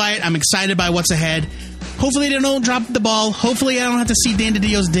thrilled by it. I'm excited by what's ahead. Hopefully they don't drop the ball. Hopefully I don't have to see Dan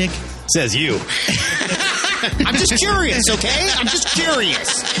DiDio's dick. Says you. I'm just curious, okay? I'm just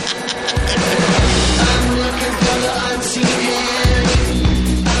curious.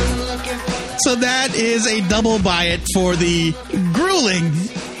 So that is a double buy it for the grueling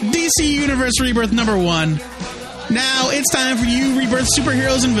DC Universe Rebirth #1. Now it's time for you Rebirth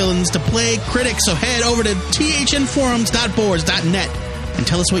superheroes and villains to play critics, so head over to thnforums.boards.net and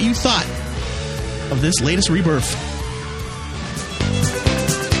tell us what you thought of this latest Rebirth.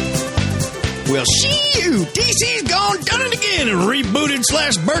 Well, you! DC's done it again and rebooted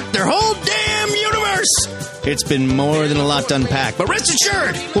 / burnt their whole damn universe! It's been more than a lot to unpack, but rest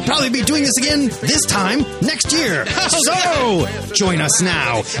assured, we'll probably be doing this again this time next year. So, join us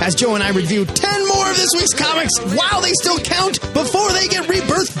now as Joe and I review 10 more of this week's comics while they still count before they get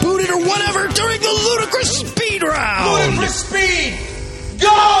rebirth booted or whatever during the ludicrous speed round. Ludicrous speed!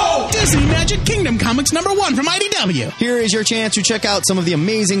 Go! Disney Magic Kingdom Comics #1 from IDW. Here is your chance to check out some of the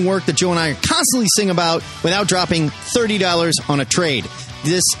amazing work that Joe and I constantly sing about without dropping $30 on a trade.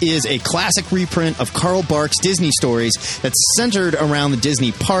 This is a classic reprint of Carl Barks' Disney stories that's centered around the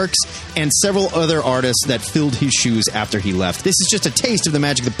Disney parks and several other artists that filled his shoes after he left. This is just a taste of the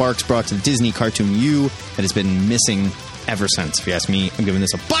magic that Barks brought to the Disney cartoon U that has been missing ever since. If you ask me, I'm giving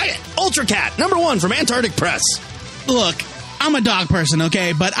this a buy it! Ultra Cat, #1 from Antarctic Press. Look, I'm a dog person,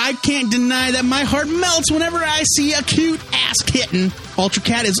 okay? But I can't deny that my heart melts whenever I see a cute-ass kitten. Ultra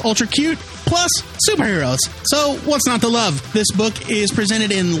Cat is ultra cute, plus superheroes. So what's not to love? This book is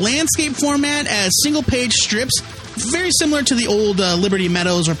presented in landscape format as single-page strips, very similar to the old Liberty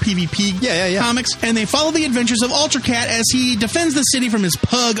Meadows or PvP comics. And they follow the adventures of Ultra Cat as he defends the city from his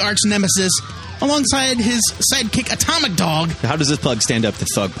pug arch-nemesis, alongside his sidekick Atomic Dog. How does this pug stand up to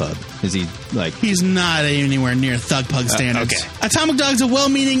Thug Pug? Is he like... He's not anywhere near Thug Pug standards. Okay. Atomic Dog's a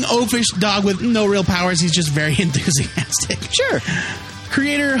well-meaning, oafish dog with no real powers. He's just very enthusiastic. Sure.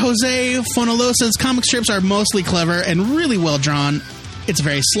 Creator Jose Fonalosa's comic strips are mostly clever and really well drawn. It's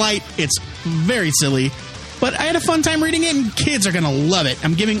very slight. It's very silly. But I had a fun time reading it, and kids are going to love it.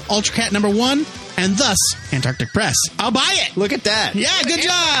 I'm giving Ultra Cat #1, and thus Antarctic Press. I'll buy it. Look at that. Yeah, good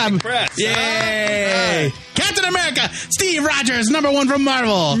job. Press. Yay. Captain America, Steve Rogers, #1 from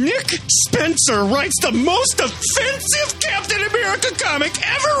Marvel. Nick Spencer writes the most offensive Captain America comic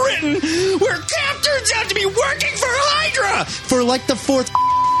ever written, where Cap turns out to be working for Hydra for like the 4th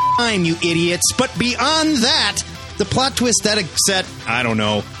time, you idiots. But beyond that, The plot twist that upset, I don't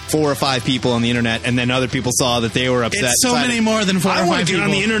know, 4 or 5 people on the internet, and then other people saw that they were upset. It's so many more than 4 or 5 people. I want to get on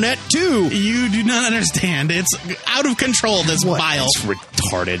the internet, too. You do not understand. It's out of control, this bile. It's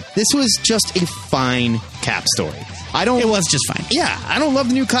retarded. This was just a fine Cap story. It was just fine. Yeah, I don't love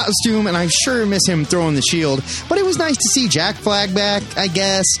the new costume, and I sure miss him throwing the shield, but it was nice to see Jack Flag back, I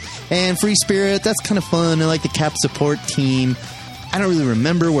guess, and Free Spirit. That's kind of fun. I like the Cap support team. I don't really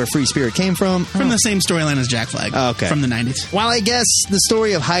remember where Free Spirit came from. From the same storyline as Jack Flag. Okay. From the 90s. While I guess the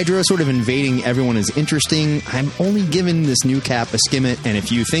story of Hydra sort of invading everyone is interesting, I'm only giving this new Cap a skim it, and if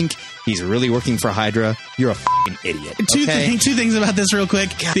you think he's really working for Hydra, you're a f***ing idiot. Two things about this real quick.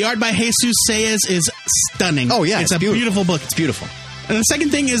 The art by Jesus Sayas is stunning. Oh, yeah. It's a beautiful book. It's beautiful. And the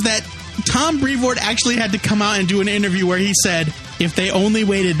second thing is that Tom Brevoort actually had to come out and do an interview where he said if they only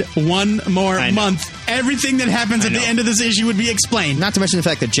waited one more month, everything that happens at the end of this issue would be explained. Not to mention the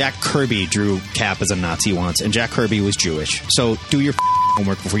fact that Jack Kirby drew Cap as a Nazi once, and Jack Kirby was Jewish. So do your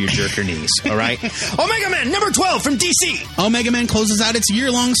homework before you jerk your knees, all right? Omega Man, number 12 from DC. Omega Man closes out its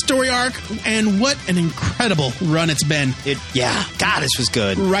year-long story arc, and what an incredible run it's been. God, this was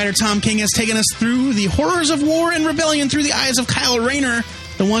good. Writer Tom King has taken us through the horrors of war and rebellion through the eyes of Kyle Rayner,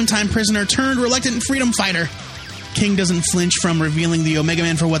 the one-time prisoner turned reluctant freedom fighter. King doesn't flinch from revealing the Omega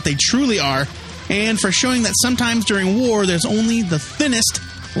Man for what they truly are, and for showing that sometimes during war there's only the thinnest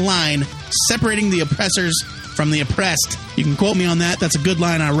line separating the oppressors from the oppressed. You can quote me on that. That's a good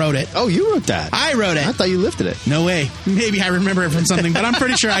line. I wrote it. Oh, you wrote that? I wrote it. I thought you lifted it. No way. Maybe I remember it from something, but I'm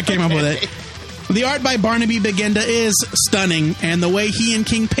pretty sure I came up with it. The art by Barnaby Bagenda is stunning, and the way he and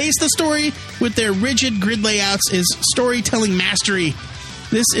King pace the story with their rigid grid layouts is storytelling mastery.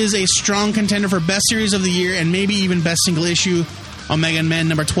 This is a strong contender for Best Series of the Year and maybe even Best Single Issue. Omega Man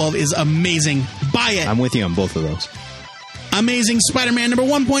number 12 is amazing. Buy it. I'm with you on both of those. Amazing Spider-Man number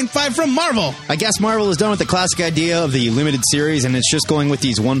 1.5 from Marvel. I guess Marvel is done with the classic idea of the limited series, and it's just going with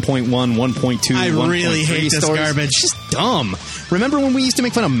these 1.1, 1.2, I 1.3 really hate this stories. garbage. It's just dumb. Remember when we used to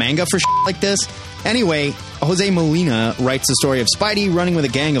make fun of manga for shit like this? Anyway, Jose Molina writes the story of Spidey running with a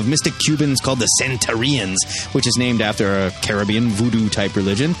gang of mystic Cubans called the Centaurians, which is named after a Caribbean voodoo-type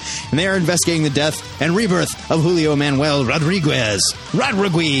religion, and they are investigating the death and rebirth of Julio Manuel Rodriguez,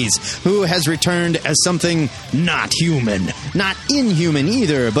 who has returned as something not human. Not inhuman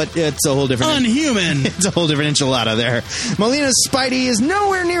either, but it's a whole different... Unhuman! It's a whole different enchilada there. Molina's Spidey is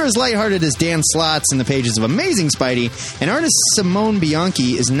nowhere near as lighthearted as Dan Slott's in the pages of Amazing Spidey, and artist Simone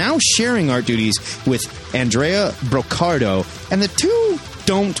Bianchi is now sharing art duties with Andrea Brocardo, and the two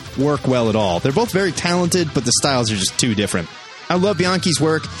don't work well at all. They're both very talented, but the styles are just too different. I love Bianchi's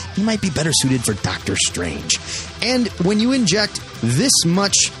work. He might be better suited for Doctor Strange. And when you inject this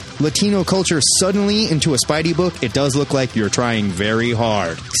much Latino culture suddenly into a Spidey book, it does look like you're trying very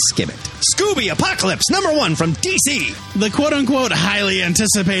hard. Skim it. Scooby Apocalypse, number 1 from DC. The quote-unquote highly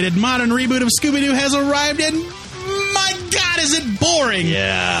anticipated modern reboot of Scooby-Doo has arrived, and my God, is it boring!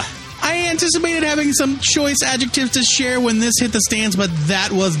 Yeah. I anticipated having some choice adjectives to share when this hit the stands, but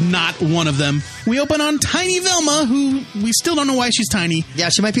that was not one of them. We open on Tiny Velma, who we still don't know why she's tiny. Yeah,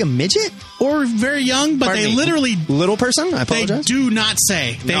 she might be a midget? Or very young, but Pardon they me. literally... Little person? I apologize. They do not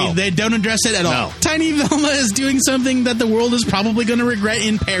say. They don't address it at all. No. Tiny Velma is doing something that the world is probably going to regret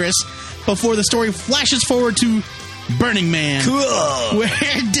in Paris before the story flashes forward to Burning Man. Cool. Where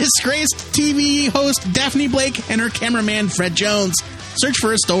disgraced TV host Daphne Blake and her cameraman Fred Jones search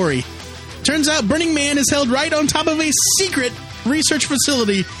for a story. Turns out Burning Man is held right on top of a secret research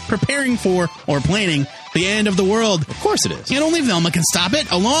facility preparing for, or planning, the end of the world. Of course it is. And only Velma can stop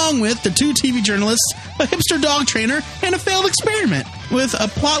it, along with the 2 TV journalists, a hipster dog trainer, and a failed experiment. With a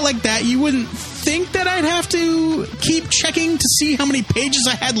plot like that, you wouldn't think that I'd have to keep checking to see how many pages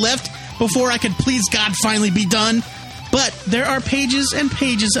I had left before I could please God finally be done. But there are pages and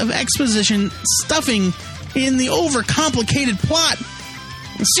pages of exposition stuffing in the overcomplicated plot.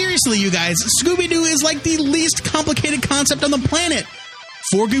 Seriously, you guys, Scooby-Doo is like the least complicated concept on the planet.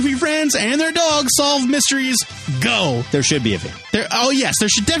 4 goofy friends and their dog solve mysteries. Go. There should be a van. Yes, there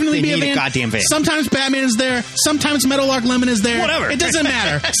should definitely be a van. They need a goddamn van. Sometimes Batman is there. Sometimes Meadowlark Lemon is there. Whatever. It doesn't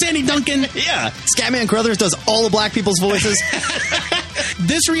matter. Sandy Duncan. Yeah. Scatman Crothers does all the black people's voices.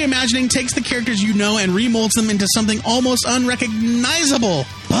 This reimagining takes the characters you know and remolds them into something almost unrecognizable.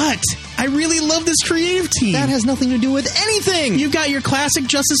 But I really love this creative team. That has nothing to do with anything. You've got your classic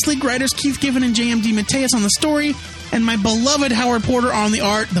Justice League writers Keith Giffen and J.M. DeMatteis on the story, and my beloved Howard Porter on the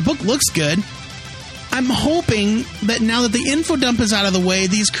art. The book looks good. I'm hoping that now that the info dump is out of the way,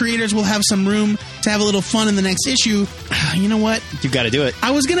 these creators will have some room to have a little fun in the next issue. You know what? You got to do it.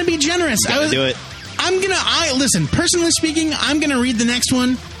 I was going to be generous. You got to do it. Listen, personally speaking, I'm going to read the next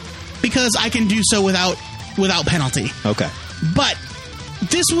one because I can do so without without penalty. Okay. But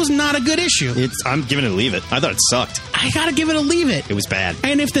this was not a good issue. I'm giving it a leave it. I thought it sucked. I gotta give it a leave it. It was bad.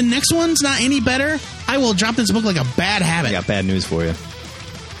 And if the next one's not any better, I will drop this book like a bad habit. I got bad news for you.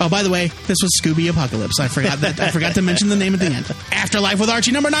 Oh, by the way, this was Scooby Apocalypse. I forgot that. I forgot to mention the name at the end. Afterlife with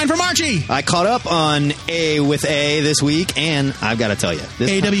Archie, number 9 from Archie. I caught up on A with A this week, and I've got to tell you.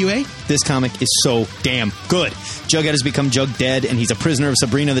 AWA? This comic is so damn good. Jughead has become Jug Dead, and he's a prisoner of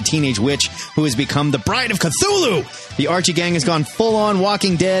Sabrina the Teenage Witch, who has become the Bride of Cthulhu. The Archie gang has gone full-on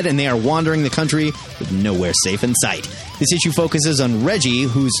Walking Dead, and they are wandering the country with nowhere safe in sight. This issue focuses on Reggie,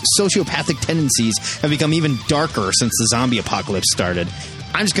 whose sociopathic tendencies have become even darker since the zombie apocalypse started.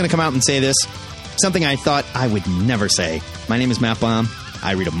 I'm just going to come out and say this, something I thought I would never say. My name is Matt Baum.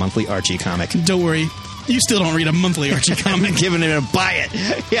 I read a monthly Archie comic. Don't worry. You still don't read a monthly Archie comic. I'm giving it a buy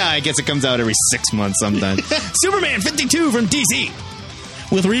it. Yeah, I guess it comes out every 6 months sometimes. Superman 52 from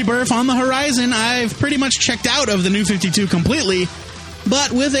DC. With Rebirth on the horizon, I've pretty much checked out of the New 52 completely.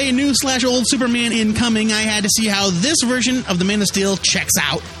 But with a new/old Superman incoming, I had to see how this version of the Man of Steel checks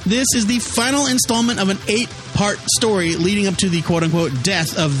out. This is the final installment of an 8-part story leading up to the quote-unquote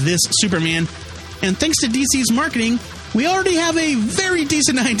death of this Superman. And thanks to DC's marketing, we already have a very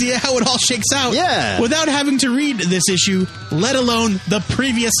decent idea how it all shakes out. Yeah. Without having to read this issue, let alone the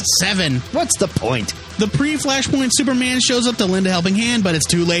previous 7. What's the point? The pre-Flashpoint Superman shows up to lend a helping hand, but it's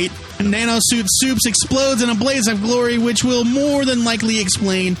too late. Nanosuit Supes explodes in a blaze of glory, which will more than likely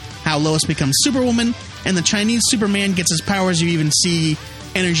explain how Lois becomes Superwoman, and the Chinese Superman gets his powers. You even see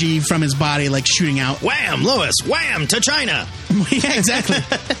energy from his body, like shooting out. Wham, Lois, wham, to China. Yeah, exactly.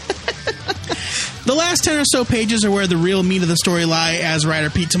 The last 10 or so pages are where the real meat of the story lie, as writer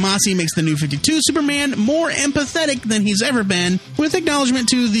Pete Tomasi makes the New 52 Superman more empathetic than he's ever been, with acknowledgement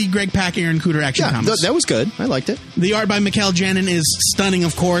to the Greg Pak, Aaron Cooter action comics. That was good. I liked it. The art by Mikkel Janin is stunning,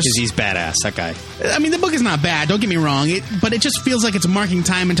 of course. Because he's badass, that guy. I mean, the book is not bad, don't get me wrong, but it just feels like it's marking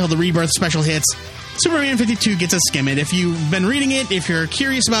time until the Rebirth special hits. Superman 52 gets a skim it. If you've been reading it, if you're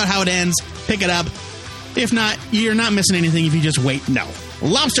curious about how it ends, pick it up. If not, you're not missing anything if you just wait. No.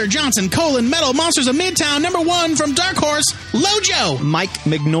 Lobster Johnson, Metal Monsters of Midtown, number 1 from Dark Horse, Lojo. Mike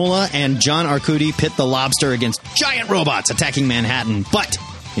Mignola and John Arcudi pit the Lobster against giant robots attacking Manhattan. But,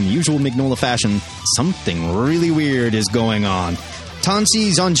 in the usual Mignola fashion, something really weird is going on.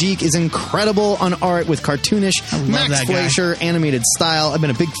 Tansi Zonjik is incredible on art with cartoonish, Max Fleischer animated style. I've been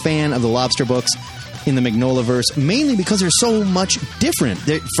a big fan of the Lobster books in the Mignola-verse, mainly because they're so much different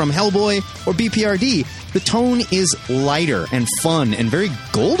from Hellboy or BPRD. The tone is lighter and fun and very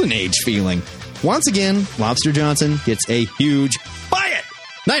Golden Age feeling. Once again, Lobster Johnson gets a huge buy it!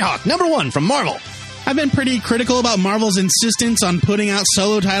 Nighthawk, number 1 from Marvel. I've been pretty critical about Marvel's insistence on putting out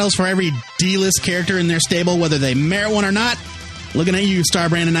solo titles for every D-list character in their stable, whether they merit one or not. Looking at you,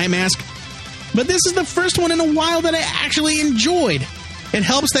 Starbrand and Nightmask. But this is the first one in a while that I actually enjoyed. It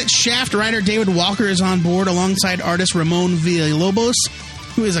helps that Shaft writer David Walker is on board alongside artist Ramon Villalobos,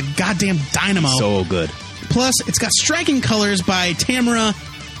 who is a goddamn dynamo. So good. Plus, it's got striking colors by Tamara,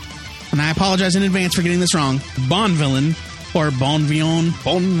 and I apologize in advance for getting this wrong, Bonvillain, or Bonvillain.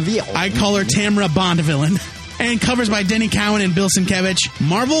 Bonvillain. I call her Tamara Bondvillain. And covers by Denny Cowan and Bill Sienkiewicz.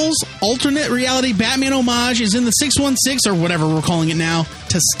 Marvel's alternate reality Batman homage is in the 616, or whatever we're calling it now,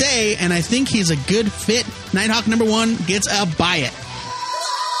 to stay, and I think he's a good fit. Nighthawk number 1 gets a buy it.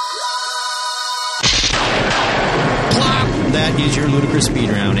 That is your ludicrous speed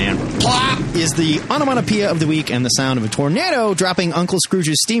round, and plop is the onomatopoeia of the week and the sound of a tornado dropping Uncle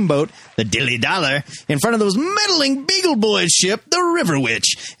Scrooge's steamboat, the Dilly Dollar, in front of those meddling Beagle Boys ship, the River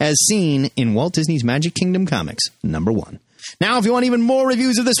Witch, as seen in Walt Disney's Magic Kingdom Comics, number 1. Now, if you want even more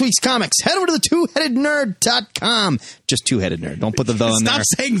reviews of this week's comics, head over to the twoheadednerd.com. Just two-headed nerd. Don't put the the in there. Stop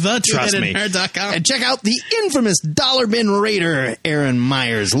saying the twoheadednerd.com. And check out the infamous Dollar Bin Raider, Aaron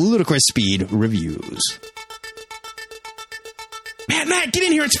Meyer's Ludicrous Speed reviews. Matt, get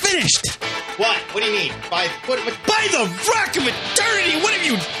in here. It's finished. What? What do you mean? By the rock of eternity, what have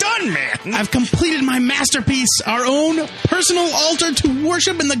you done, man? I've completed my masterpiece, our own personal altar to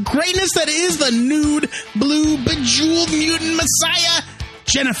worship in the greatness that is the nude, blue, bejeweled mutant messiah,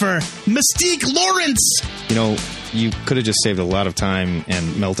 Jennifer Mystique Lawrence. You know, you could have just saved a lot of time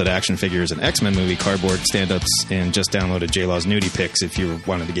and melted action figures and X-Men movie cardboard stand-ups and just downloaded J-Law's nudie pics if you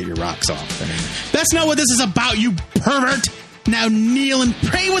wanted to get your rocks off. I mean, that's not what this is about, you pervert. Now kneel and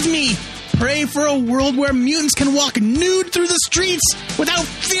pray with me. Pray for a world where mutants can walk nude through the streets without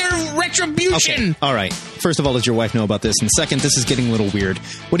fear of retribution. Okay. All right. First of all, does your wife know about this? And second, this is getting a little weird.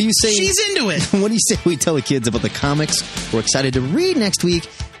 What do you say? She's into it. What do you say we tell the kids about the comics we're excited to read next week?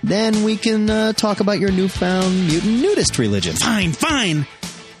 Then we can talk about your newfound mutant nudist religion. Fine.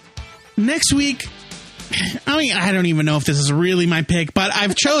 Next week, I mean, I don't even know if this is really my pick, but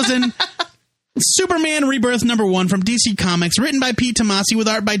I've chosen Superman Rebirth #1 from DC Comics, written by Pete Tomasi with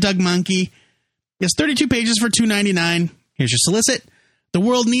art by Doug Mahnke. It's 32 pages for $2.99. Here's your solicit. The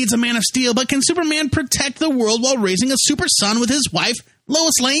world needs a Man of Steel, but can Superman protect the world while raising a super son with his wife,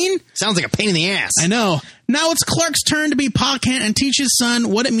 Lois Lane? Sounds like a pain in the ass. I know. Now it's Clark's turn to be Pa Kent and teach his son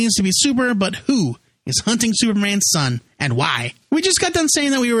what it means to be super, but who is hunting Superman's son and why? We just got done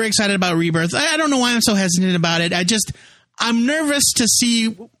saying that we were excited about Rebirth. I don't know why I'm so hesitant about it. I'm nervous to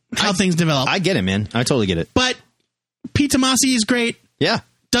see how things develop. I get it, man. I totally get it. But Pete Tomasi is great. Yeah.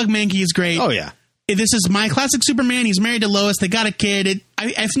 Doug Mahnke is great. Oh, yeah. This is my classic Superman. He's married to Lois. They got a kid.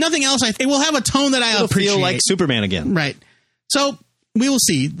 If nothing else, it will have a tone that I appreciate. Feel like Superman again. Right. So we will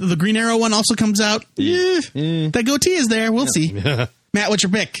see. The Green Arrow one also comes out. That goatee is there. We'll see. Matt, what's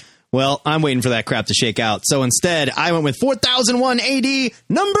your pick? Well, I'm waiting for that crap to shake out. So instead, I went with 4001 AD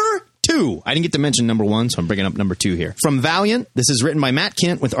 #2. I didn't get to mention #1, so I'm bringing up #2 here. From Valiant, this is written by Matt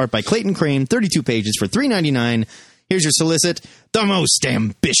Kent with art by Clayton Crane, 32 pages for $3.99. Here's your solicit. The most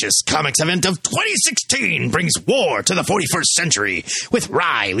ambitious comics event of 2016 brings war to the 41st century, with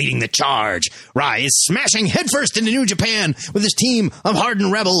Rai leading the charge. Rai is smashing headfirst into New Japan with his team of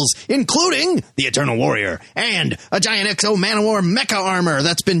hardened rebels, including the Eternal Warrior and a giant Exo Man-O-War mecha armor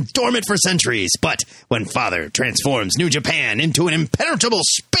that's been dormant for centuries. But when Father transforms New Japan into an impenetrable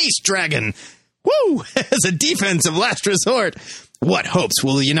space dragon, as a defense of last resort, what hopes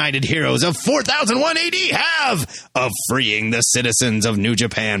will the united heroes of 4001 AD have of freeing the citizens of New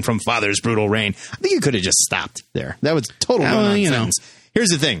Japan from Father's brutal reign? I think you could have just stopped there. That was total nonsense. Here's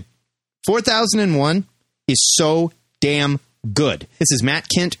the thing. 4001 is so damn good. This is Matt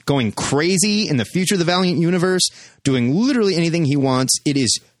Kent going crazy in the future of the Valiant universe, doing literally anything he wants. It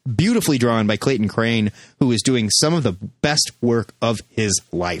is beautifully drawn by Clayton Crane, who is doing some of the best work of his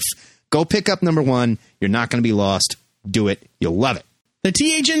life. Go pick up #1. You're not going to be lost. Do it. You'll love it. The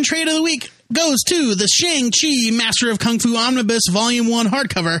THN trade of the week goes to the Shang-Chi Master of Kung Fu Omnibus Volume 1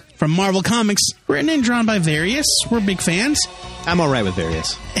 hardcover from Marvel Comics, written and drawn by Various. We're big fans. I'm all right with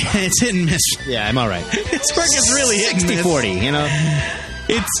Various. It's hit and miss. Yeah, I'm all right. His work is really hit and miss. 60-40, you know?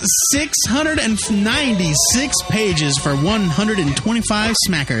 It's 696 pages for 125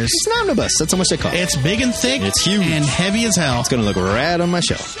 smackers. It's an omnibus. That's how much they cost. It's big and thick. It's huge. And heavy as hell. It's going to look rad on my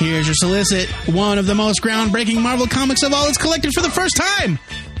shelf. Here's your solicit. One of the most groundbreaking Marvel comics of all is collected for the first time.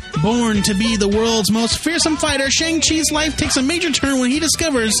 Born to be the world's most fearsome fighter, Shang-Chi's life takes a major turn when he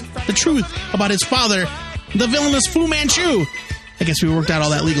discovers the truth about his father, the villainous Fu Manchu. I guess we worked out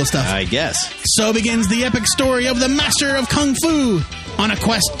all that legal stuff. I guess. So begins the epic story of the Master of Kung Fu. On a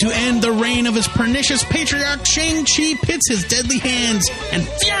quest to end the reign of his pernicious patriarch, Shang-Chi pits his deadly hands and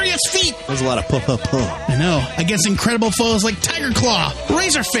furious feet. There's a lot of puh. I know. Against incredible foes like Tiger Claw,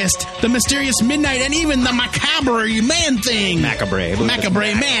 Razor Fist, the mysterious Midnight, and even the macabre man thing.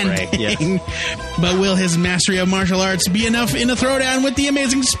 Macabre man thing. Yes. But will his mastery of martial arts be enough in a throwdown with the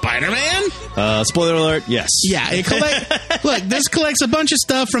amazing Spider-Man? Spoiler alert, yes. Yeah. Look, this collects a bunch of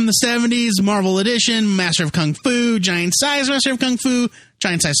stuff from the 70s, Marvel Edition, Master of Kung Fu, Giant Size Master of Kung Fu,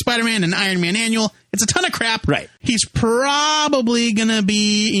 Giant Size Spider-Man, and Iron Man Annual. It's a ton of crap. Right. He's probably going to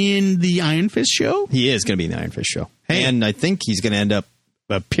be in the Iron Fist show. He is going to be in the Iron Fist show. Hey. And I think he's going to end up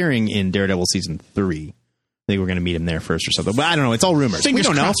appearing in Daredevil Season 3. I think we're going to meet him there first or something. But I don't know. It's all rumors. Fingers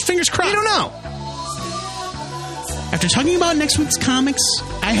we don't crossed. know. Fingers crossed. We don't know. After talking about next week's comics,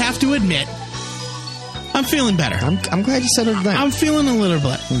 I have to admit, I'm feeling better. I'm glad you said it. I'm feeling a little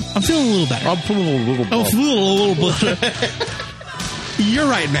better. I'm feeling a little better. I'm feeling a little better. You're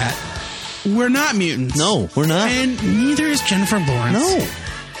right, Matt. We're not mutants. No, we're not. And neither is Jennifer Lawrence. No.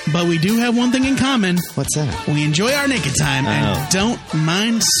 But we do have one thing in common. What's that? We enjoy our naked time and don't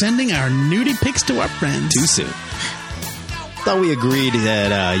mind sending our nudie pics to our friends. Too soon. Thought we agreed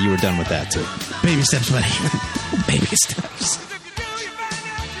that you were done with that, too. Baby steps, buddy. Baby steps.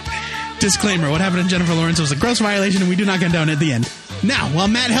 Disclaimer, what happened to Jennifer Lawrence was a gross violation and we do not condone it at the end. Now, while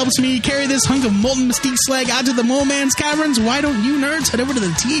Matt helps me carry this hunk of molten mystique slag out to the Mole Man's Caverns, why don't you nerds head over to the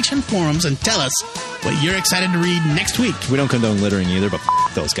THN forums and tell us what you're excited to read next week? We don't condone littering either, but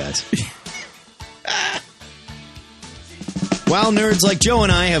those guys. While nerds like Joe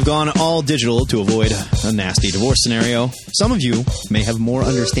and I have gone all digital to avoid a nasty divorce scenario, some of you may have more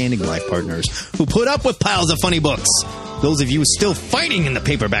understanding life partners who put up with piles of funny books. Those of you still fighting in the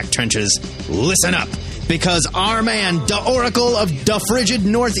paperback trenches, listen up. Because our man, the Oracle of the Frigid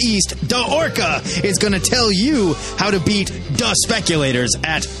Northeast, the Orca, is going to tell you how to beat the speculators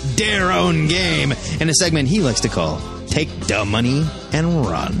at their own game in a segment he likes to call Take the Money and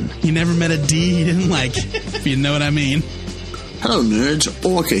Run. You never met a D he didn't like, if you know what I mean. Hello nerds,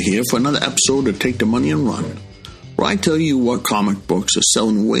 Orca here for another episode of Take the Money and Run, where I tell you what comic books are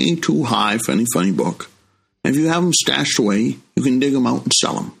selling way too high for any funny book. And if you have them stashed away, you can dig them out and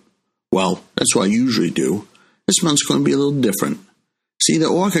sell them. Well, that's what I usually do. This month's going to be a little different. See, the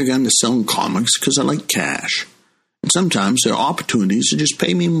Orca got into selling comics because I like cash. And sometimes there are opportunities to just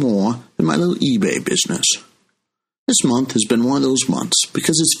pay me more than my little eBay business. This month has been one of those months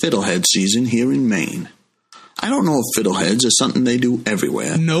because it's fiddlehead season here in Maine. I don't know if fiddleheads are something they do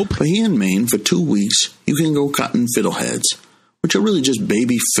everywhere. Nope. But here in Maine, for 2 weeks, you can go cutting fiddleheads, which are really just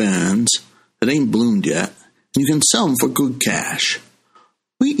baby ferns that ain't bloomed yet, and you can sell them for good cash.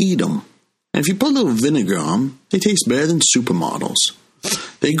 We eat them, and if you put a little vinegar on them, they taste better than supermodels.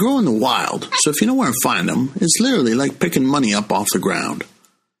 They grow in the wild, so if you know where to find them, it's literally like picking money up off the ground.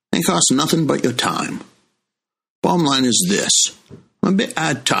 They cost nothing but your time. Bottom line is this. I'm a bit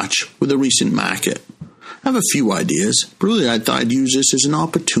out of touch with the recent market. I have a few ideas, but really I thought I'd use this as an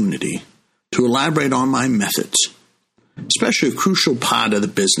opportunity to elaborate on my methods, especially a crucial part of the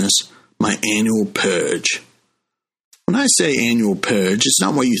business, my annual purge. When I say annual purge, it's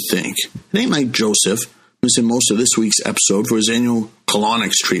not what you think. It ain't like Joseph missing most of this week's episode for his annual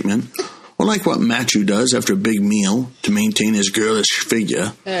colonics treatment, or like what Matthew does after a big meal to maintain his girlish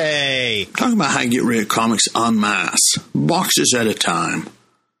figure. Hey! I'm talking about how I get rid of comics en masse, boxes at a time.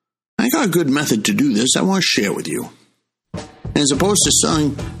 I got a good method to do this I want to share with you. And as opposed to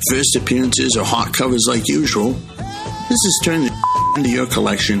selling first appearances or hot covers like usual, this is turning the into your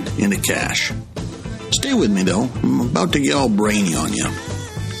collection into cash. Stay with me though, I'm about to get all brainy on you.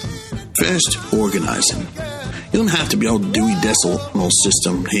 First, organizing. You don't have to be all Dewey Decimal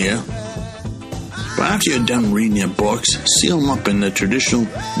System here. But after you're done reading your books, seal them up in the traditional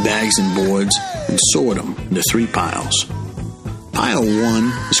bags and boards and sort them into 3 piles. Pile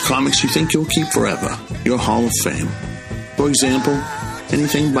 1 is comics you think you'll keep forever, your Hall of Fame. For example,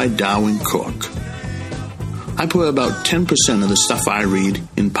 anything by Darwin Cook. I put about 10% of the stuff I read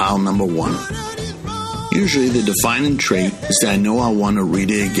in pile number 1. Usually the defining trait is that I know I'll want to read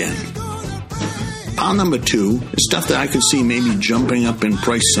it again. Pile number 2 is stuff that I could see maybe jumping up in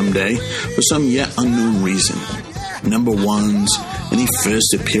price someday for some yet unknown reason. Number 1s, any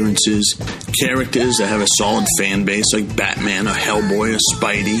first appearances, characters that have a solid fan base like Batman or Hellboy or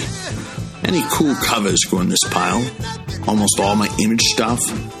Spidey. Any cool covers go in this pile. Almost all my Image stuff,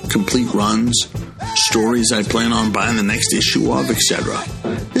 complete runs, stories I plan on buying the next issue of, etc.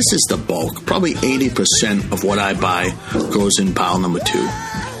 This is the bulk. Probably 80% of what I buy goes in pile number 2.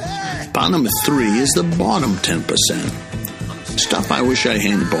 Pile number 3 is the bottom 10%. Stuff I wish I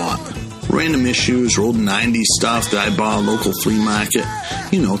hadn't bought. Random issues, old 90s stuff that I bought at a local flea market.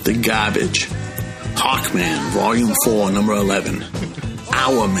 You know, the garbage. Hawkman, Volume 4, number 11.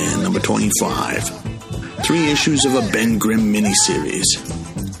 Hourman, number 25. 3 issues of a Ben Grimm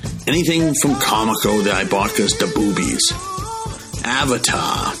miniseries. Anything from Comico that I bought because the boobies.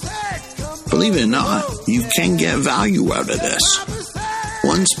 Avatar. Believe it or not, you can get value out of this.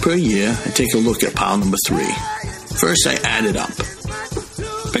 Once per year, I take a look at pile number 3. First, I add it up.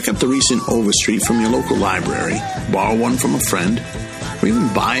 Pick up the recent Overstreet from your local library, borrow one from a friend, or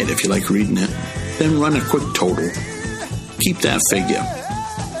even buy it if you like reading it, then run a quick total. Keep that figure.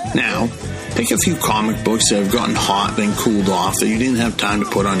 Now, pick a few comic books that have gotten hot then cooled off that you didn't have time to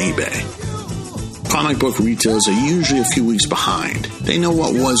put on eBay. Comic book retailers are usually a few weeks behind. They know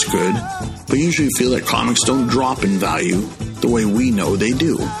what was good, but usually feel that comics don't drop in value the way we know they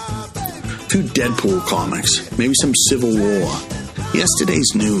do. A few Deadpool comics, maybe some Civil War,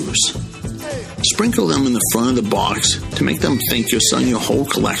 yesterday's news. Sprinkle them in the front of the box to make them think you're selling your whole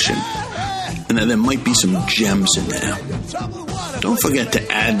collection and that there might be some gems in there. Don't forget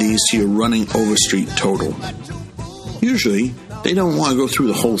to add these to your running Overstreet total. Usually, they don't want to go through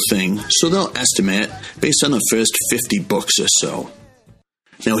the whole thing, so they'll estimate it based on the first 50 books or so.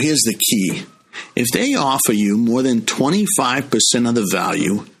 Now here's the key. If they offer you more than 25% of the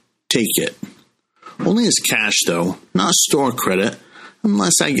value, take it. Only as cash though, not store credit,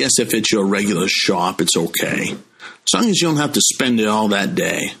 unless I guess if it's your regular shop, it's okay. As long as you don't have to spend it all that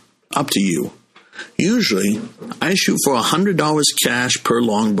day. Up to you. Usually, I shoot for $100 cash per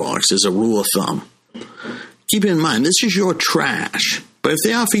long box as a rule of thumb. Keep in mind, this is your trash, but if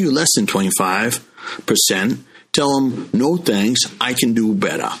they offer you less than 25%, tell them, no thanks, I can do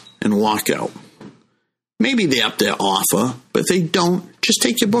better, and walk out. Maybe they up their offer, but if they don't, just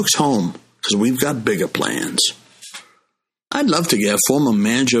take your books home, because we've got bigger plans. I'd love to get a former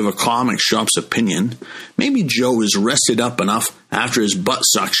manager of a comic shop's opinion. Maybe Joe is rested up enough after his butt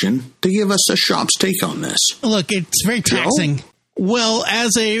suction to give us a shop's take on this. Look, it's very taxing. Joe? Well,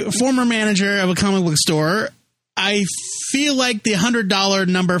 as a former manager of a comic book store, I feel like the $100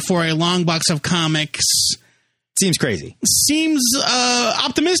 number for a long box of comics seems crazy. Seems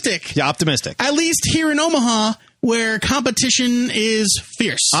optimistic. Yeah, optimistic. At least here in Omaha, where competition is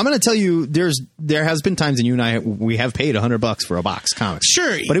fierce. I'm going to tell you, there has been times, and you and we have paid $100 for a box comic.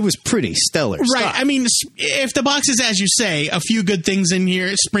 Sure. But it was pretty stellar Right. stuff. I mean, if the box is, as you say, a few good things in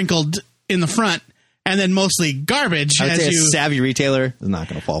here sprinkled in the front, and then mostly garbage. I would say a savvy retailer is not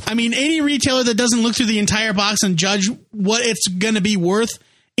going to fall for it. I mean, any retailer that doesn't look through the entire box and judge what it's going to be worth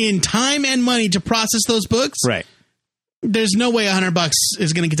in time and money to process those books. Right. There's no way $100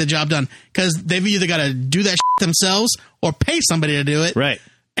 is going to get the job done, because they've either got to do that shit themselves or pay somebody to do it. Right.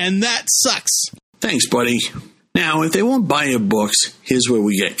 And that sucks. Thanks, buddy. Now, if they won't buy your books, here's where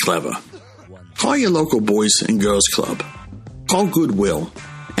we get clever. Call your local Boys and Girls Club. Call Goodwill.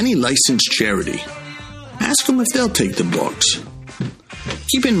 Any licensed charity. Ask them if they'll take the books.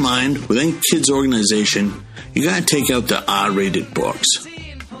 Keep in mind, with any kids organization, you gotta take out the R-rated books.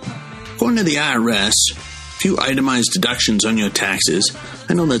 According to the IRS, if you itemize deductions on your taxes,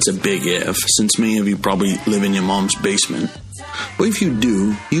 I know that's a big if, since many of you probably live in your mom's basement, but if you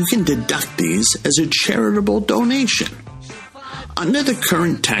do, you can deduct these as a charitable donation. Under the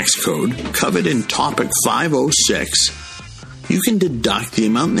current tax code, covered in Topic 506, you can deduct the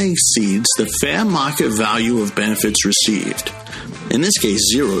amount that exceeds the fair market value of benefits received, in this case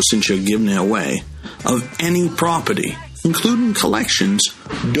 0 since you're giving it away, of any property, including collections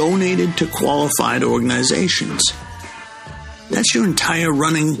donated to qualified organizations. That's your entire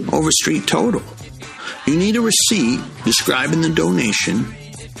running overstreet total. You need a receipt describing the donation,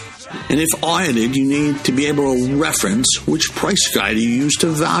 and if audited, you need to be able to reference which price guide you used to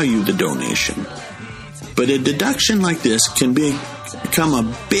value the donation. But a deduction like this can become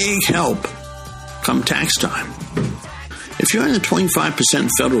a big help come tax time. If you're in the 25%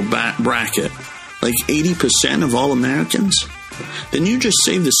 federal bracket, like 80% of all Americans, then you just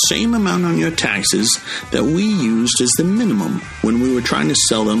save the same amount on your taxes that we used as the minimum when we were trying to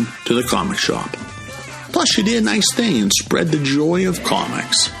sell them to the comic shop. Plus, you did a nice thing and spread the joy of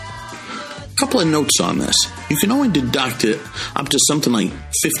comics. A couple of notes on this. You can only deduct it up to something like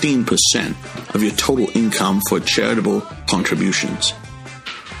 15% of your total income for charitable contributions.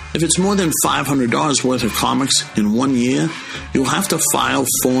 If it's more than $500 worth of comics in 1 year, you'll have to file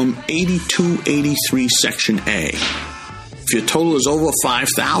Form 8283 Section A. If your total is over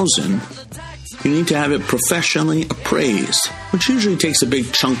 $5,000, you need to have it professionally appraised, which usually takes a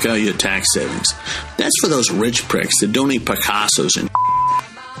big chunk out of your tax savings. That's for those rich pricks that donate Picassos and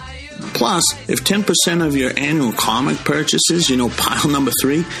Plus, if 10% of your annual comic purchases, pile number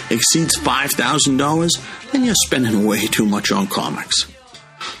 3, exceeds $5,000, then you're spending way too much on comics.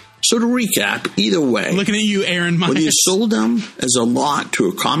 So to recap, either way, looking at you, Aaron Myers, whether you sold them as a lot to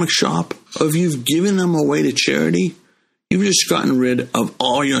a comic shop or if you've given them away to charity, you've just gotten rid of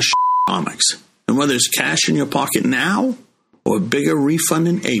all your comics. And whether it's cash in your pocket now or a bigger refund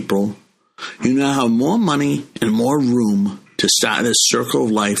in April, you now have more money and more room to start this circle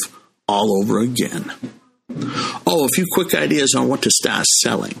of life all over again. Oh, a few quick ideas on what to start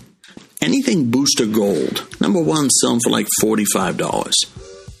selling. Anything Booster Gold. Number 1, selling for like $45.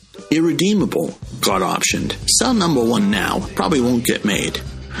 Irredeemable got optioned. Sell number 1 now. Probably won't get made.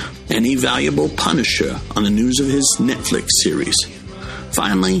 Any valuable Punisher on the news of his Netflix series.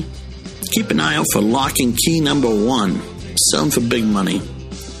 Finally, keep an eye out for Lock and Key number 1. Selling for big money.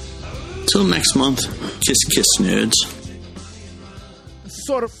 Till next month, kiss, nerds.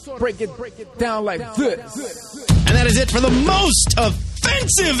 Sort of break it down like this. And that is it for the most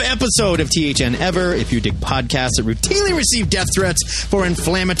offensive episode of THN ever. If you dig podcasts that routinely receive death threats for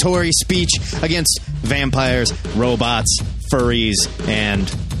inflammatory speech against vampires, robots, furries, and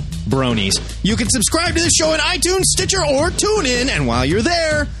bronies, you can subscribe to the show on iTunes, Stitcher, or TuneIn. And while you're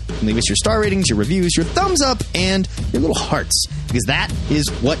there, leave us your star ratings, your reviews, your thumbs up, and your little hearts, because that is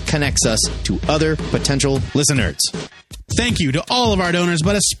what connects us to other potential listeners. Thank you to all of our donors,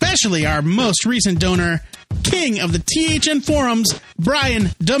 but especially our most recent donor, King of the THN forums, Brian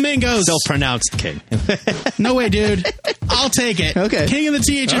Domingos. Self-pronounced king. No way, dude. I'll take it. Okay. King of the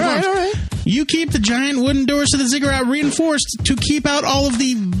THN forums. All right. You keep the giant wooden doors to the ziggurat reinforced to keep out all of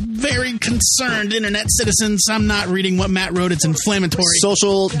the very concerned internet citizens. I'm not reading what Matt wrote. It's inflammatory.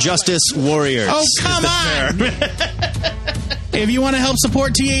 Social justice warriors. Oh, come on. If you want to help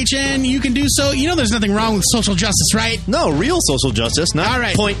support THN, you can do so. There's nothing wrong with social justice, right? No, real social justice. Not all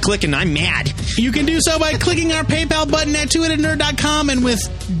right. Point, click, and I'm mad. You can do so by clicking our PayPal button at twoheadednerd.com. And with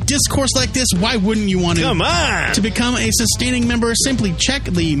discourse like this, why wouldn't you want to? Come on. To become a sustaining member, simply check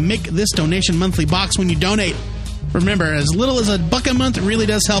the Make This Donation Monthly box when you donate. Remember, as little as $1 a month really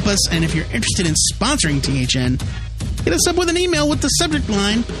does help us, and if you're interested in sponsoring THN, hit us up with an email with the subject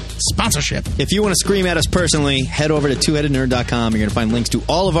line, sponsorship. If you want to scream at us personally, head over to twoheadednerd.com. You're going to find links to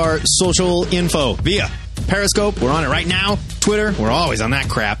all of our social info via Periscope, we're on it right now. Twitter, we're always on that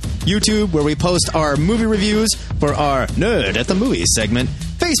crap. YouTube, where we post our movie reviews for our Nerd at the Movies segment.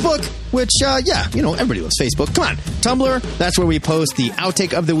 Facebook, which, everybody loves Facebook. Come on. Tumblr, that's where we post the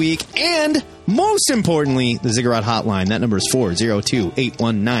outtake of the week. And, most importantly, the Ziggurat hotline. That number is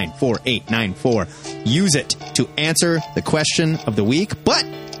 402-819-4894. Use it to answer the question of the week, but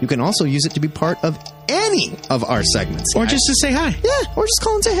you can also use it to be part of any of our segments. Or just to say hi. Yeah, or just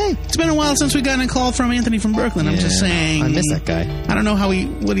call and say hey. It's been a while since we got a call from Anthony from Brooklyn. I'm just saying. I miss that guy. I don't know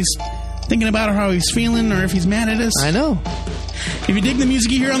what he's thinking about or how he's feeling or if he's mad at us. I know. If you dig the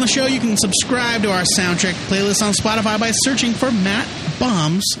music you hear on the show, you can subscribe to our soundtrack playlist on Spotify by searching for Matt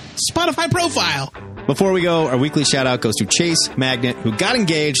Baum's Spotify profile. Before we go, our weekly shout-out goes to Chase Magnet, who got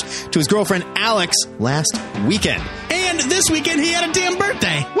engaged to his girlfriend Alex last weekend. And this weekend, he had a damn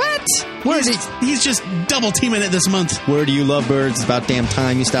birthday. What? Where is he? He's just double teaming it this month. Where do you love birds? It's about damn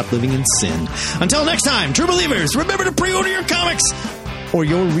time you stop living in sin. Until next time, true believers, remember to pre-order your comics, or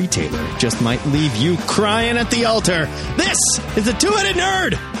your retailer just might leave you crying at the altar. This is the Two-Headed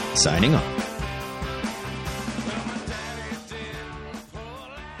Nerd, signing off.